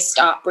before they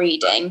start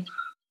breeding?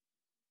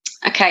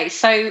 Okay,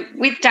 so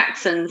with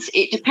Dachshunds,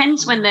 it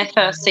depends when their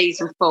first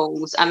season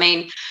falls. I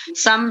mean,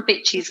 some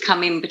bitches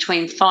come in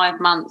between 5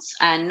 months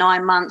and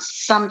 9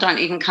 months. Some don't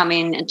even come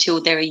in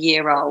until they're a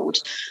year old.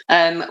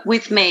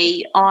 With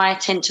me, I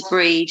tend to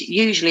breed,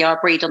 usually I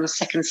breed on the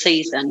second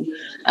season,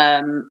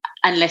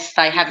 unless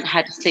they haven't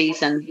had a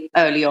season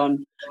early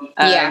on.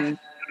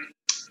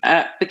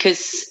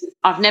 Because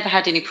I've never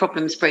had any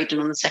problems breeding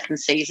on the second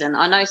season.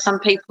 I know some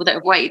people that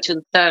have waited till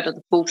the third or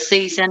the fourth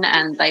season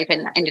and they've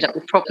ended up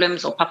with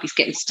problems, or puppies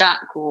getting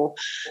stuck, or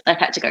they've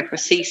had to go for a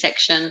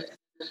C-section.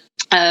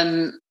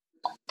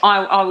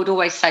 I would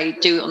always say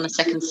do it on the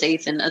second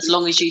season, as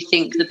long as you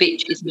think the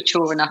bitch is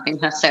mature enough in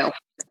herself.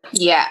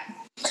 Yeah.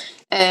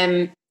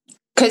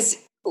 Because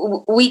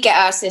we get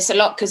asked this a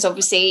lot, because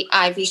obviously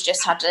Ivy's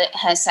just had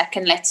her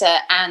second litter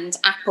and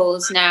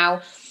Apple's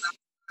now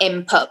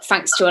in pup,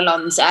 thanks to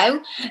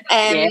Alonso.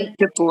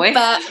 Good boy.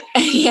 But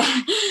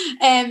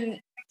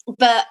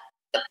but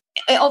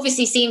it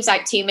obviously seems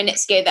like 2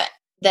 minutes ago that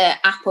the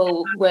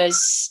Apple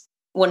was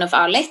one of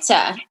our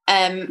litter.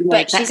 But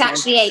exactly. She's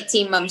actually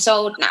 18 months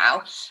old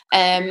now.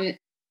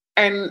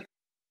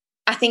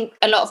 I think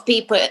a lot of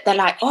people, they're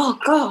like, oh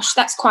gosh,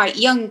 that's quite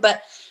young,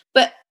 but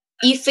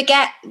you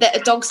forget that a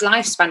dog's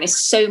lifespan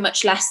is so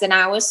much less than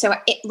ours. So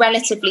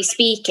relatively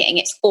speaking,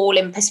 it's all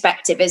in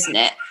perspective, isn't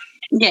it?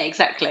 Yeah,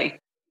 exactly.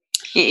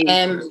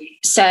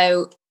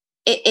 So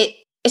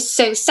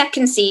so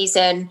second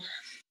season,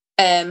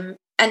 and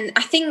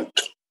I think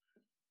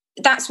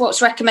that's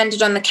what's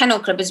recommended on the Kennel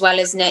Club as well,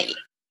 isn't it?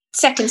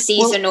 Second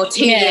season or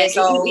 2 years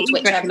old,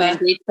 whichever.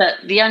 But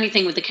the only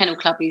thing with the Kennel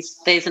Club is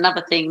there's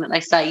another thing that they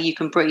say you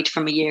can breed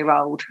from a year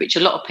old, which a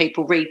lot of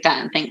people read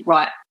that and think,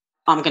 right,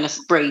 I'm going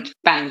to breed,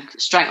 bang,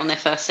 straight on their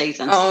first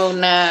season. Oh,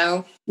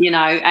 no. You know,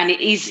 and it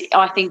is,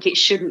 I think it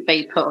shouldn't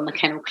be put on the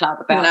Kennel Club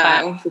about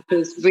that,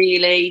 because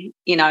really,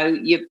 you know,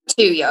 you're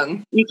too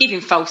young. You're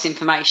giving false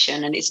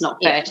information, and it's not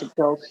fair to the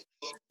dog.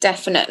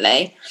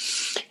 Definitely.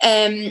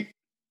 And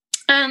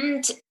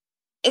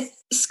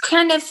it's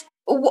kind of,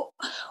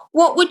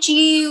 where do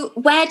you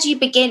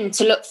begin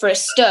to look for a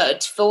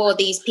stud for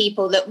these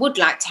people that would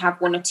like to have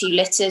 1 or 2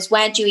 litters?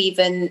 Where do you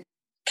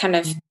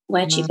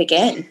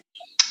begin?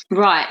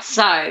 Right,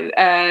 so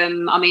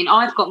I mean,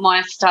 I've got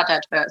my stud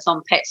adverts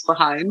on Pets for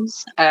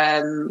Homes,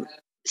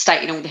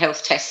 stating all the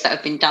health tests that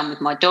have been done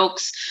with my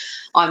dogs.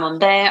 I'm on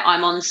there.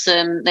 I'm on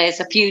there's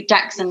a few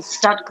Dachshund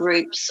stud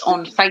groups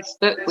on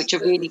Facebook, which are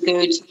really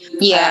good.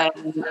 Yeah.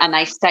 And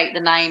they state the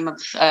name of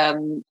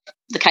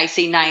the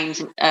KC names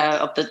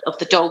of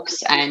the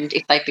dogs, and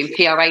if they've been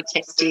PRA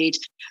tested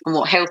and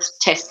what health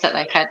tests that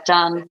they've had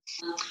done.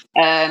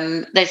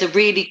 There's a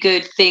really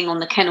good thing on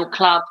the Kennel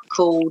Club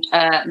called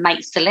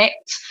Mate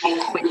Select,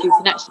 which you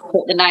can actually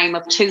put the name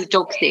of 2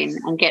 dogs in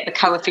and get the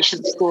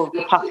coefficient score of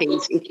the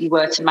puppies if you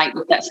were to mate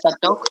with that stud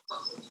dog.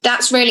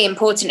 That's really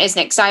important,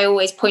 isn't it? Because I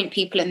always point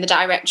people in the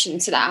direction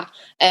to that,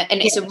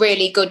 and it's a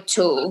really good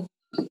tool.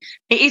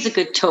 It is a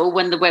good tool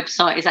when the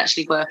website is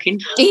actually working.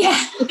 Yeah,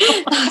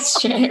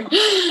 that's true.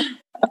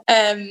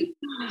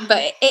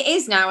 But it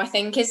is now, I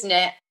think, isn't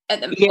it? I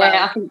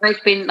think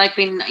they've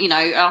been. You know,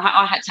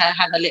 I had to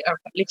have a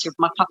litter of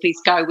my puppies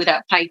go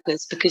without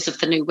papers because of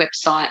the new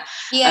website.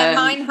 Yeah,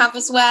 mine have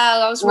as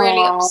well. I was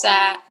really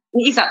upset.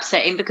 It is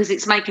upsetting because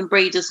it's making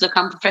breeders look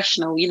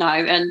unprofessional, you know,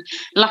 and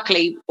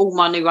luckily all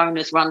my new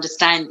owners were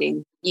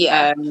understanding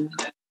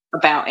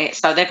about it.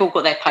 So they've all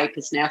got their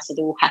papers now, so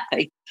they're all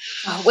happy.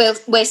 Oh,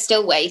 we're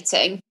still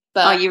waiting.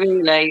 But are you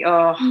really?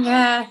 Oh,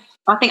 yeah.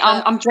 I think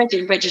I'm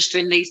dreading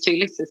registering these 2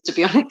 litters, to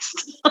be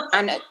honest.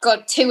 And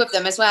God, 2 of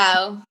them as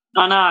well.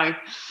 I know.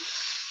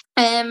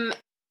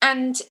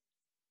 And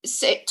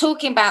so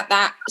talking about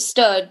that,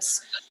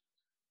 studs,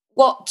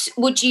 what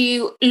would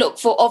you look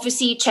for?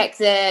 Obviously, you check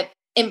the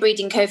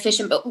inbreeding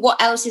coefficient, but what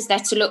else is there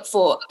to look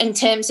for in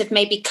terms of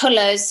maybe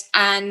colours,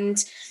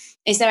 and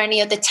is there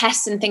any other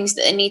tests and things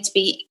that they need to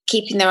be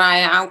keeping their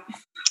eye out?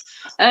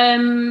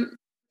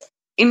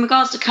 In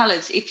regards to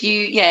colours, if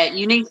you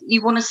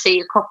want to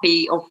see a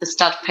copy of the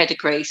stud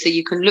pedigree, so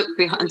you can look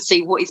and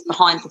see what is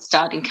behind the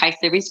stud in case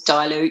there is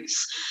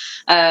dilutes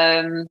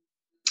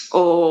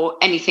or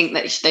anything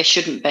that there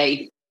shouldn't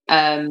be.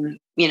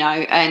 You know,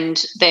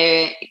 and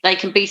they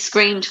can be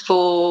screened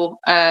for.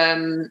 I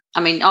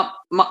mean, one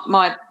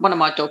of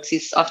my dogs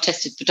I've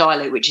tested for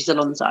dilute, which is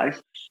Alonso.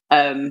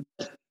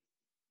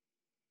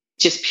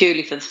 Just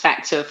purely for the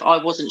fact of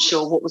I wasn't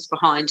sure what was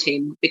behind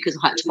him because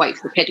I had to wait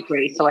for the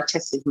pedigree, so I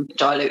tested him for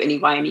dilute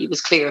anyway, and he was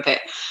clear of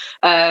it.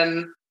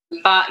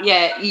 But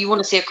yeah, you want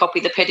to see a copy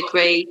of the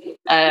pedigree.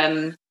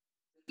 The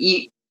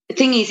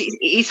thing is, it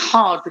is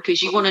hard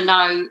because you want to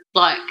know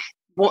like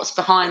what's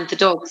behind the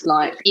dogs,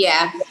 like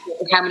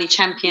how many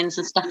champions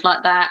and stuff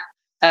like that.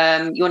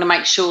 You want to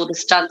make sure the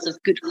studs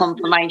have good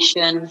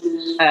conformation.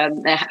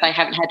 They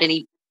haven't had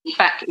any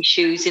back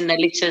issues in their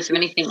litters or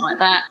anything like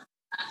that.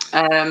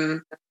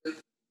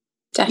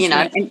 You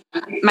know, and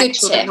make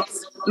sure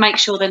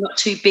they're not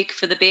too big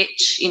for the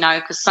bitch, you know,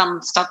 because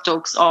some stud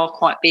dogs are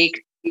quite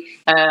big,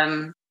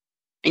 and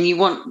you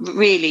want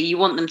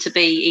them to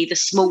be either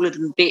smaller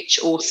than the bitch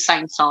or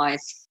same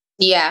size.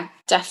 Yeah,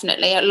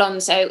 definitely.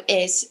 Alonso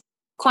is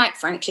quite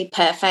frankly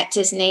perfect,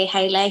 isn't he,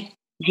 Hayley?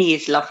 He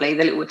is lovely,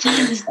 the little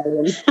Italian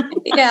stallion.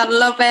 Yeah, I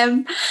love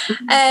him.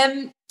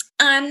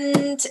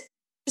 And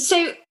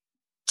so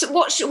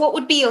what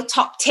would be your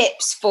top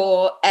tips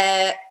for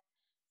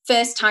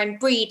first-time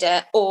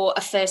breeder or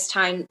a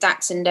first-time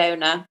Dachshund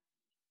owner?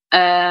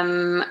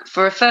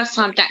 For a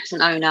first-time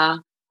Dachshund owner,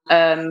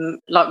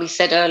 like we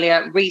said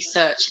earlier,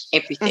 research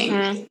everything.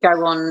 Mm-hmm.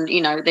 Go on,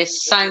 you know,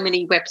 there's so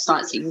many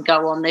websites you can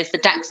go on. There's the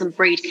Dachshund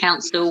Breed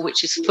Council,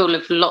 which is full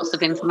of lots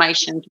of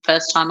information for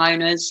first-time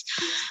owners.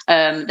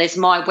 There's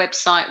my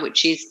website,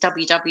 which is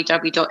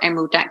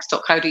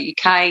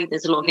www.emeralddax.co.uk.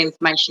 There's a lot of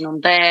information on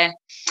there.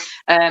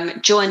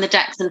 Join the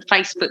Dachshund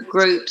Facebook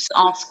groups,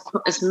 ask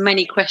as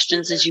many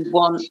questions as you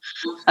want,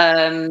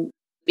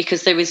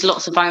 because there is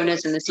lots of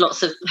owners and there's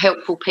lots of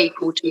helpful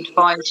people to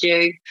advise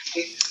you.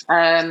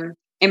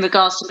 In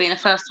regards to being a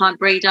first-time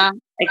breeder,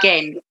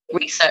 again,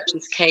 research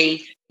is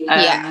key.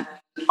 I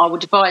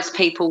would advise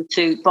people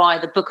to buy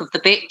the Book of the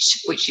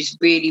Bitch, which is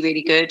really,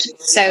 really good.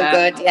 So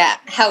good, yeah.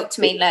 Helped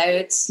me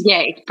loads.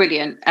 Yeah, it's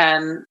brilliant.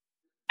 And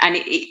and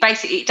it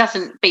basically, it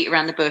doesn't beat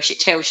around the bush. It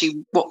tells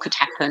you what could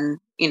happen,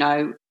 you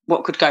know,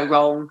 what could go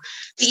wrong.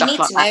 But you need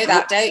to know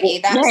that, don't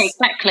you? That's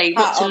exactly.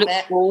 What to look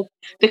for,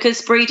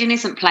 because breeding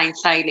isn't plain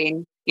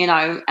sailing, you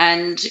know,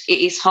 and it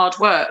is hard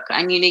work,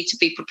 and you need to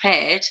be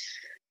prepared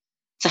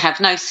to have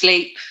no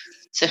sleep,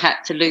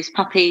 to lose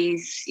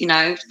puppies, you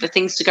know, for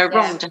things to go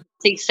wrong, to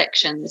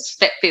C-sections,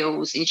 vet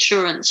bills,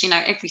 insurance, you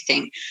know,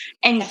 everything.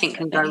 Anything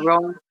can go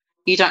wrong.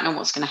 You don't know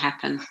what's going to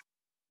happen.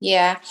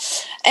 Yeah.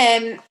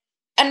 And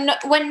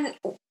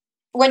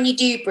when you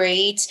do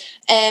breed,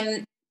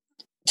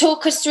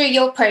 talk us through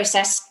your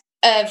process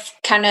of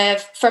kind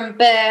of from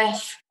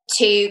birth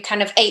to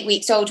kind of 8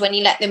 weeks old when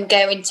you let them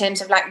go, in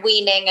terms of like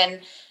weaning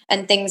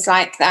and things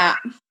like that.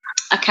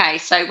 Okay,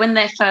 so when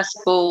they're first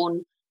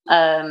born,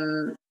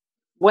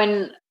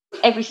 when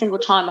every single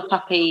time a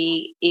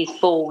puppy is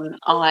born,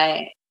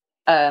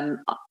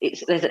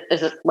 it's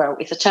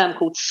a term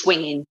called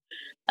swinging.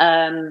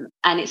 And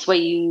it's where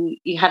you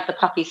have the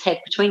puppy's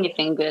head between your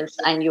fingers,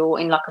 and you're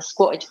in like a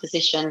squatted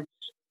position,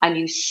 and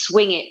you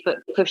swing it, but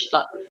push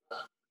like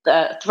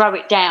throw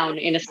it down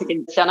in a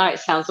second. I know it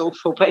sounds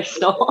awful, but it's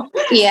not.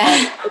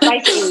 Yeah.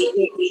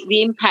 Basically,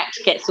 the impact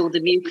gets all the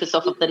mucus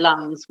off of the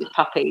lungs with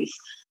puppies,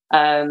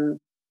 and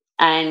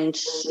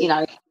you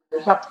know,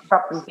 rub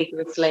them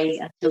vigorously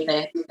until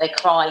they're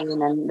crying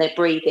and they're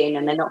breathing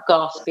and they're not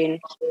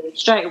gasping.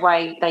 Straight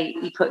away,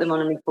 you put them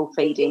on a nipple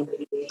feeding,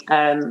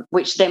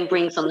 which then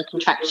brings on the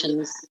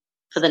contractions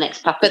for the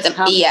next puppy to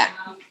come.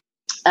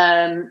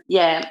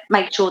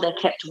 Make sure they're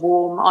kept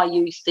warm. I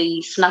use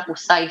the Snuggle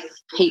Safe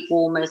heat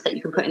warmers that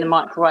you can put in the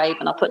microwave,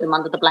 and I put them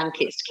under the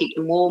blankets to keep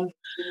them warm.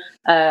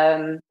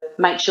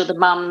 Make sure the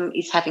mum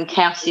is having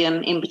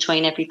calcium in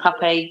between every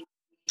puppy,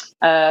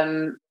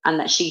 and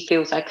that she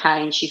feels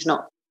okay and she's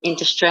not in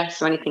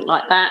distress or anything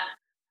like that.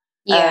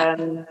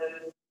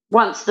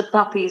 Once the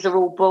puppies are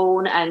all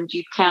born and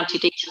you've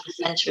counted each of the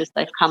centre as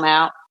they've come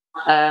out,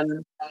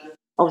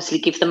 obviously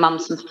give the mum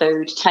some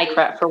food, take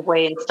her out for a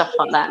wee and stuff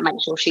like that, make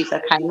sure she's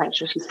okay, make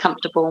sure she's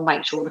comfortable,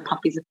 make sure the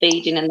puppies are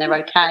feeding and they're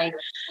okay.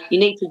 You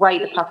need to weigh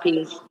the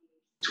puppies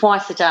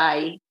twice a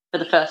day for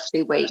the first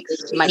 2 weeks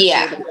to make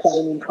sure they're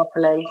feeding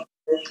properly.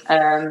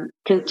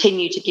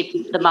 Continue to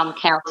give the mum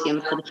calcium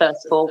for the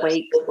first 4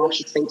 weeks while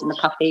she's feeding the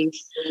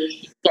puppies.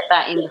 Get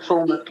that in the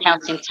form of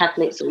calcium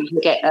tablets, or you can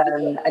get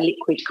a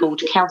liquid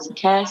called Calcium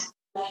Care.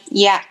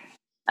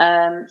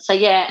 And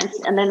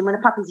then when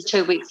the puppies are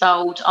 2 weeks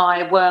old,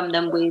 I worm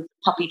them with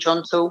Puppy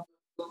Drontal,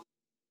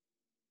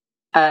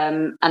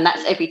 and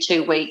that's every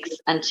 2 weeks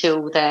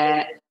until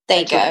they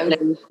go.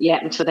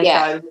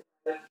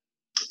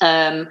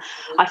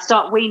 I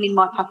start weaning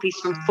my puppies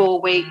from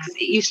 4 weeks.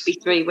 It used to be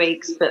 3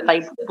 weeks, but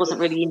they wasn't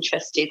really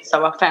interested,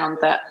 so I found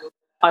that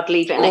I'd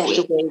leave it an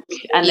extra week,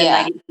 and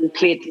then they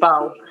cleared the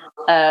bowl.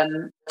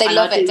 They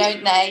love it,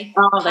 don't they?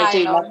 Oh, they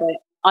do love it.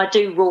 I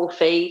do raw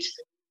feed.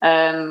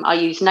 I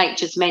use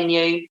Nature's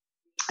Menu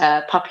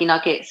puppy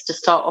nuggets to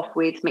start off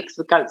with, mixed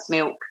with goat's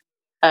milk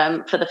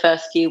for the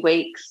first few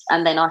weeks,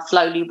 and then I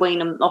slowly wean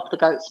them off the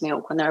goat's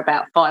milk when they're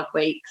about 5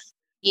 weeks.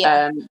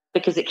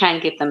 Because it can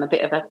give them a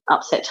bit of an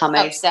upset tummy.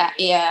 And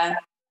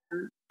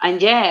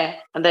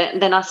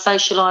then I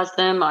socialise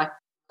them, I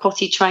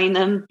potty train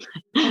them,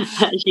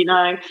 you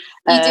know.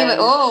 You do it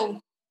all,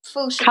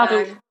 full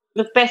shebang.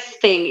 The best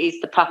thing is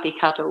the puppy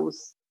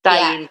cuddles,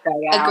 day in,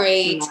 day out.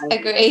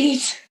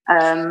 Agreed.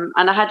 And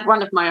I had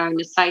one of my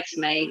owners say to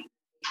me,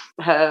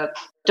 her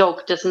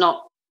dog does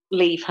not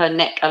leave her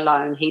neck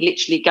alone. He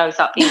literally goes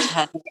up into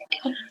her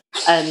neck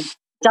and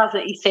does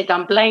it. He said,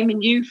 I'm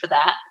blaming you for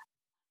that.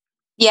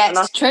 Yeah,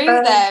 it's true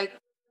though.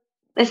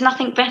 There's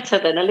nothing better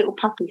than a little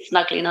puppy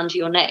snuggling under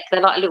your neck.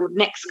 They're like a little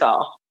neck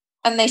scarf.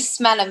 And they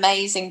smell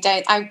amazing,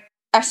 don't I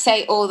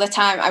say all the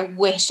time, I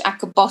wish I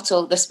could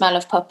bottle the smell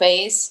of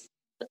puppies.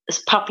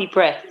 This puppy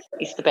breath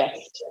is the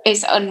best.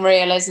 It's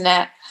unreal, isn't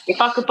it?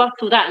 If I could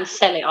bottle that and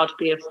sell it, I'd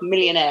be a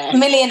millionaire.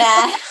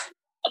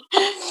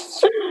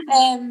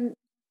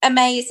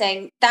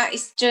 Amazing. That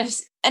is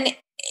just, and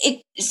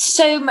it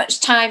so much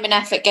time and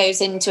effort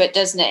goes into it,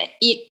 doesn't it?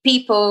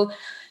 People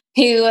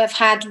who have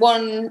had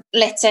 1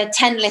 litter,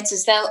 10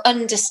 litters, they'll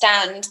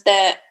understand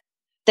the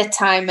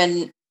time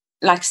and,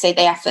 like I say,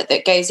 the effort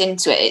that goes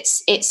into it.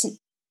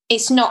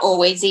 It's not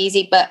always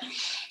easy, but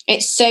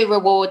it's so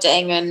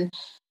rewarding. And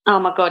oh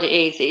my God, it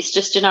is. It's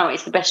just, you know,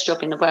 it's the best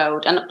job in the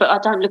world. But I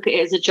don't look at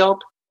it as a job.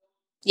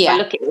 I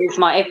look at it as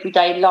my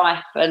everyday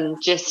life,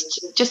 and just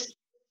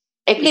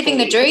everything. Living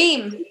the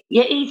dream.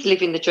 Yeah, it is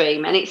living the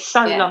dream, and it's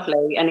so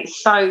lovely, and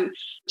it's so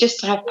just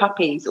to have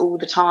puppies all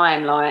the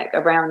time, like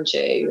around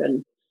you,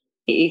 and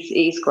it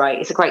is great.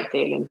 It's a great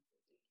feeling.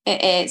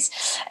 It is.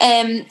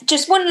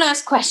 Just one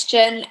last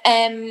question.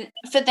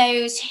 For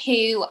those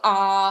who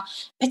are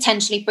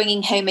potentially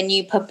bringing home a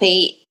new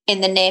puppy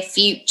in the near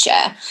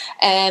future,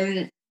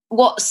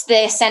 what's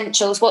the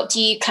essentials? What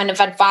do you kind of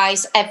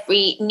advise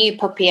every new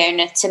puppy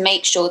owner to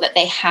make sure that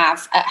they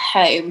have at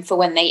home for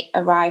when they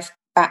arrive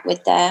back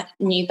with their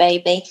new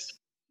baby?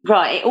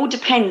 Right, it all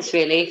depends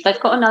really. If they've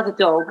got another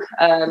dog,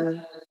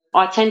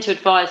 I tend to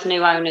advise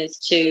new owners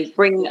to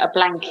bring a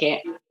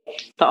blanket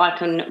that I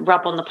can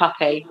rub on the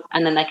puppy,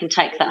 and then they can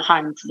take that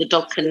home so the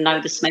dog can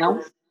know the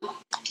smell.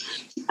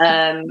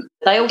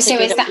 They also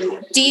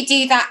do you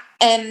do that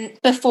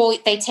before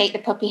they take the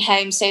puppy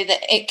home so that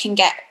it can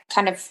get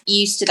kind of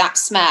used to that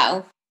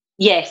smell?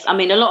 Yes, I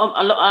mean a lot.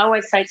 I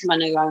always say to my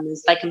new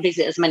owners, they can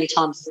visit as many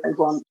times as they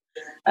want,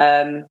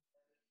 and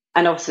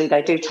obviously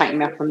they do take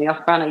me up on the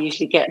offer, and I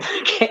usually get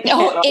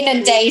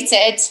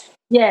inundated.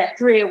 Yeah,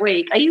 3 a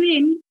week. Are you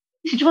in?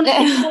 Did you want to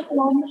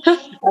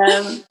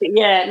see but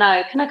yeah,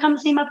 no. Can I come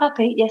see my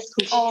puppy? Yes,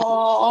 of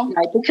course you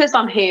can. Because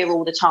I'm here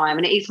all the time,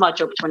 and it is my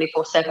job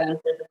 24/7.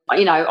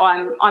 You know,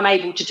 I'm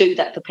able to do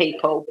that for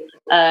people.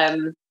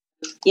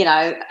 You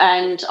know,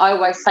 and I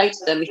always say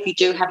to them, if you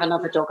do have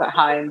another dog at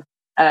home,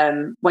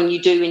 when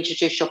you do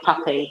introduce your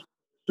puppy,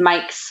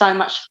 make so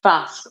much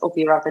fuss of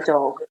your other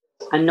dog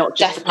and not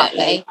just the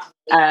puppy.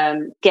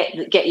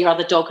 Get your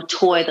other dog a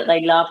toy that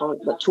they love, or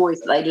the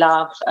toys that they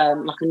love,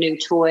 like a new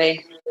toy.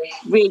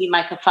 Really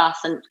make a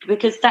fuss, and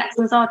because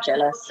Dachshunds are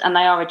jealous, and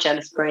they are a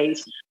jealous breed.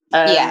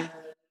 And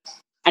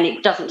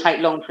it doesn't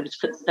take long for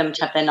them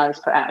to have their nose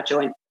put out of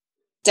joint.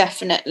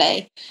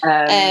 Definitely.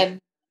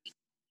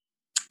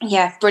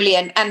 Yeah,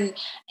 brilliant. And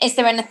is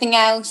there anything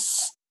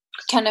else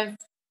kind of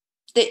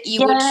that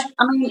you would?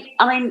 I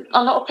mean,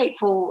 a lot of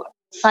people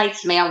say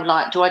to me, I'm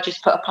like, do I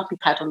just put a puppy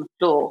pad on the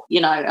floor? You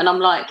know, and I'm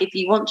like, if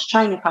you want to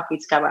train your puppy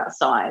to go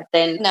outside,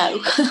 then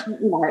no. You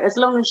know, as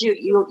long as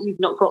you've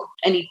not got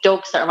any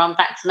dogs that are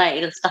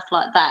unvaccinated and stuff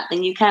like that,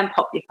 then you can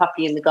pop your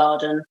puppy in the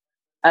garden,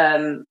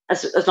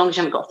 as long as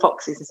you haven't got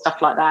foxes and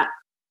stuff like that.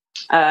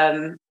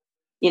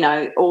 You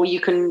know, or you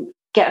can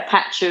get a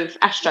patch of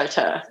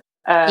AstroTurf.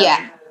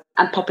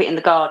 And pop it in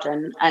the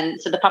garden,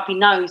 and so the puppy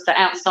knows that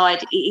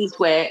outside it is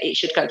where it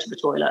should go to the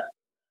toilet.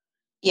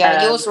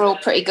 Yeah, yours are all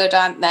pretty good,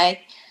 aren't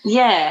they?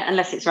 Yeah,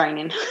 unless it's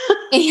raining.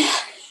 Yeah.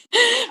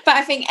 But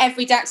I think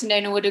every Dachshund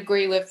owner would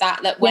agree with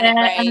that when it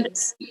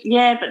rains.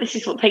 But this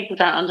is what people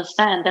don't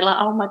understand. They're like,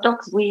 oh, my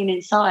dog's weeing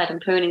inside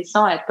and pooing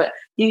inside, but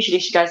usually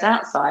she goes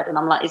outside. And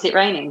I'm like, is it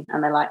raining?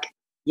 And they're like,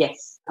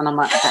 yes. And I'm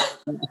like,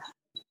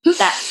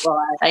 that's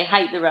why they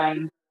hate the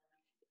rain.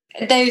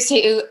 Those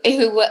who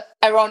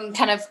are on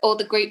kind of all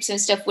the groups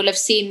and stuff will have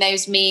seen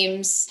those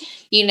memes,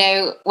 you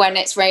know, when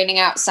it's raining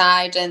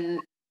outside and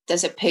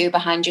there's a poo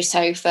behind your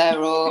sofa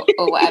or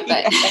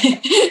whatever.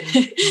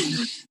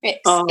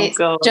 It's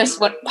God. Just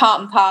what part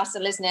and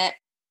parcel, isn't it?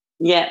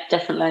 Yeah,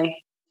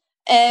 definitely.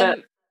 But,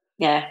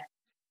 yeah.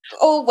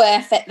 All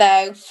worth it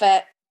though.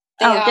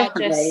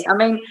 Definitely. I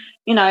mean,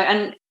 you know,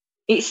 and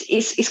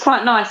it's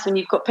quite nice when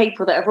you've got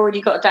people that have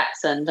already got a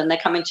Dachshund and they're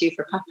coming to you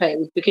for a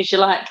puppy, because you're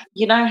like,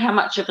 you know how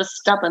much of a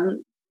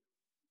stubborn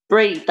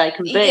breed they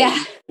can be.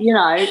 Yeah. You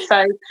know,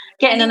 so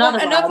getting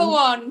another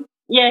one.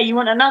 Yeah, you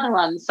want another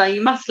one, so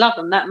you must love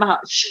them that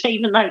much,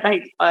 even though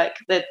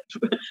they're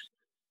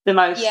the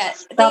most. Yeah,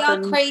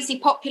 stubborn. They are crazy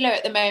popular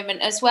at the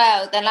moment as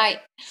well. They're like,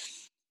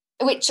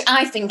 which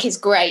I think is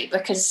great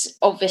because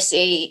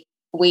obviously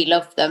we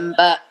love them,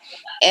 but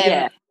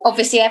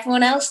obviously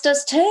everyone else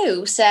does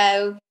too.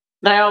 So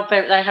they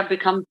have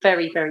become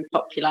very, very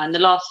popular. In the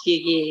last few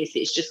years,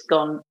 it's just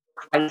gone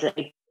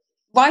crazy.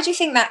 Why do you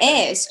think that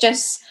is?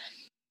 Just,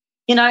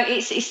 you know,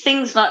 it's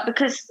things like,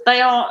 because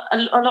they are, a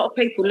lot of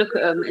people look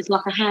at them as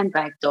like a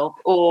handbag dog,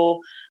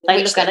 or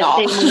they look at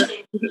them,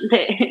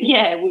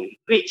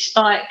 which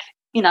like,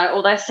 you know,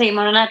 or they see them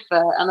on an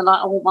advert and they're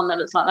like, I want one that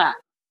looks like that.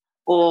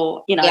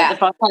 Or, you know, the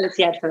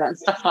Vitality advert and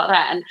stuff like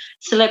that. And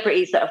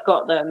celebrities that have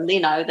got them,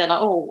 you know, they're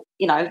like, oh,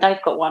 you know,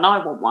 they've got one,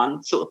 I want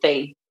one, sort of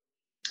thing.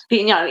 But,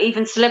 you know,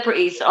 even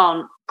celebrities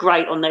aren't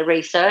great on their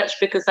research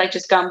because they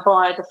just go and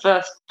buy the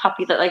first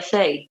puppy that they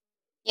see.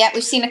 Yeah,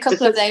 we've seen a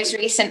couple of those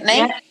recently.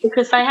 Yeah,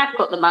 because they have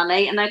got the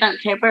money and they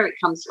don't care where it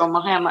comes from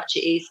or how much it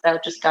is. They'll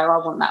just go, I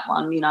want that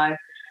one, you know.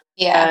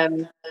 Yeah.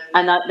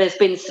 And there's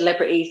been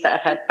celebrities that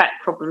have had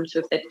back problems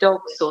with their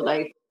dogs, or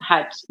they've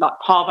had like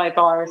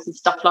parvovirus and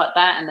stuff like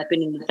that, and they've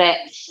been in the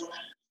vets,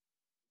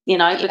 you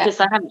know, because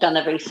they haven't done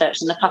their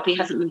research and the puppy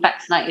hasn't been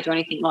vaccinated or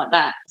anything like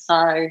that.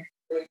 So,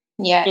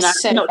 yeah, you know,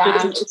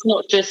 it's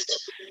not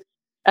just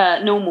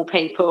normal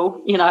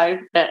people, you know,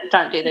 that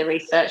don't do their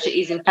research. It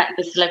is in fact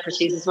the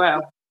celebrities as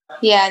well.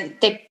 Yeah,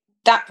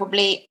 that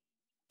probably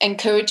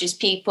encourages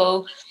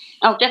people.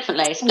 Oh,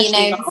 definitely, especially,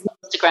 you know, on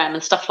Instagram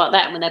and stuff like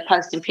that, when they're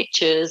posting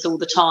pictures all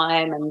the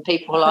time and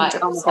people are like, 100%.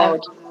 Oh my God.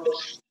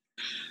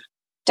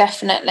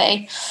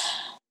 Definitely.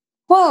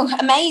 Well,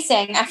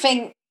 amazing. I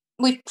think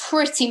we've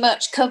pretty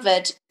much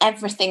covered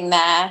everything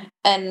there,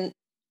 and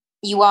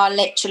you are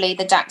literally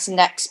the Dachshund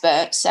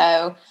expert,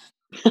 so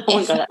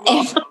I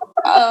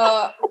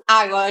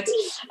would.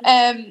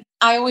 I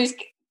always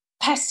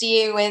pester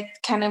you with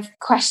kind of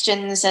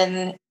questions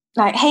and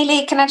like, hey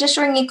Lee, can I just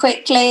ring you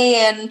quickly,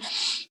 and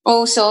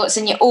all sorts,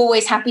 and you're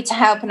always happy to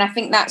help. And I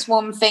think that's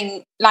one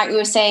thing, like we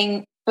were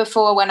saying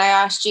before when I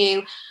asked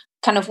you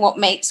kind of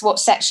what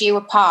sets you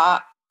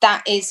apart,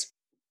 that is,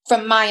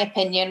 from my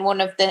opinion,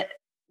 one of the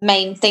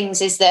main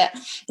things is that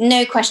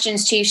no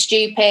question's too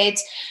stupid.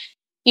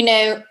 You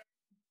know,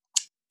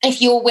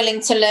 if you're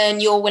willing to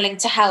learn, you're willing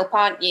to help,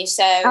 aren't you?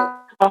 So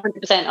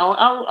 100%.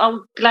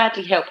 I'll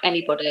gladly help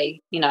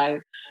anybody, you know,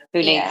 who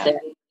needs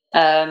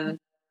it.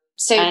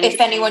 So if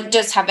anyone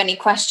does have any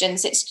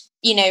questions, it's,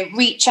 you know,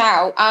 reach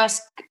out,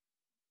 ask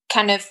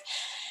kind of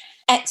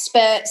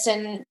experts,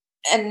 and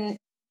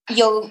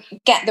you'll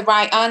get the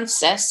right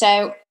answer.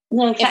 So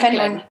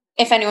exactly.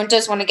 if anyone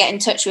does want to get in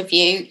touch with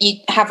you, you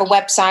have a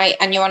website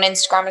and you're on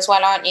Instagram as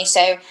well, aren't you?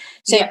 So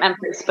yeah, and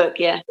Facebook,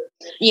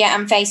 yeah,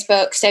 and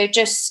Facebook. So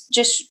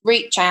just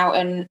reach out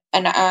and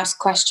ask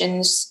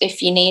questions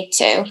if you need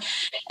to.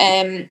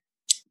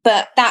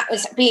 But that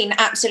has been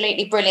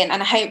absolutely brilliant,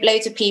 and I hope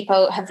loads of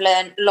people have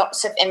learned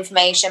lots of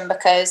information,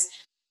 because,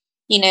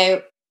 you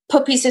know,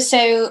 puppies are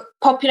so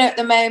popular at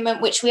the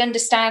moment, which we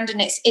understand, and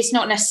it's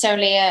not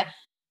necessarily a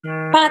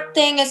bad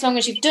thing as long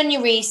as you've done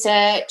your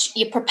research,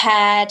 you're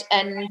prepared,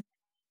 and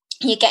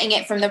you're getting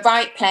it from the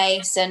right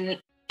place,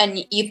 and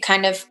you've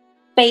kind of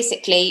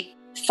basically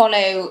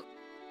follow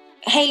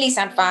Hayley's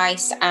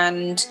advice,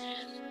 and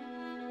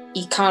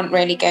you can't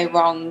really go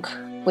wrong,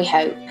 we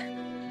hope.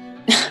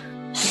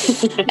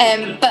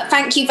 But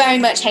thank you very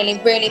much,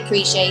 Hayley. Really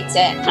appreciate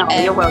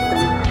it. You're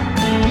welcome.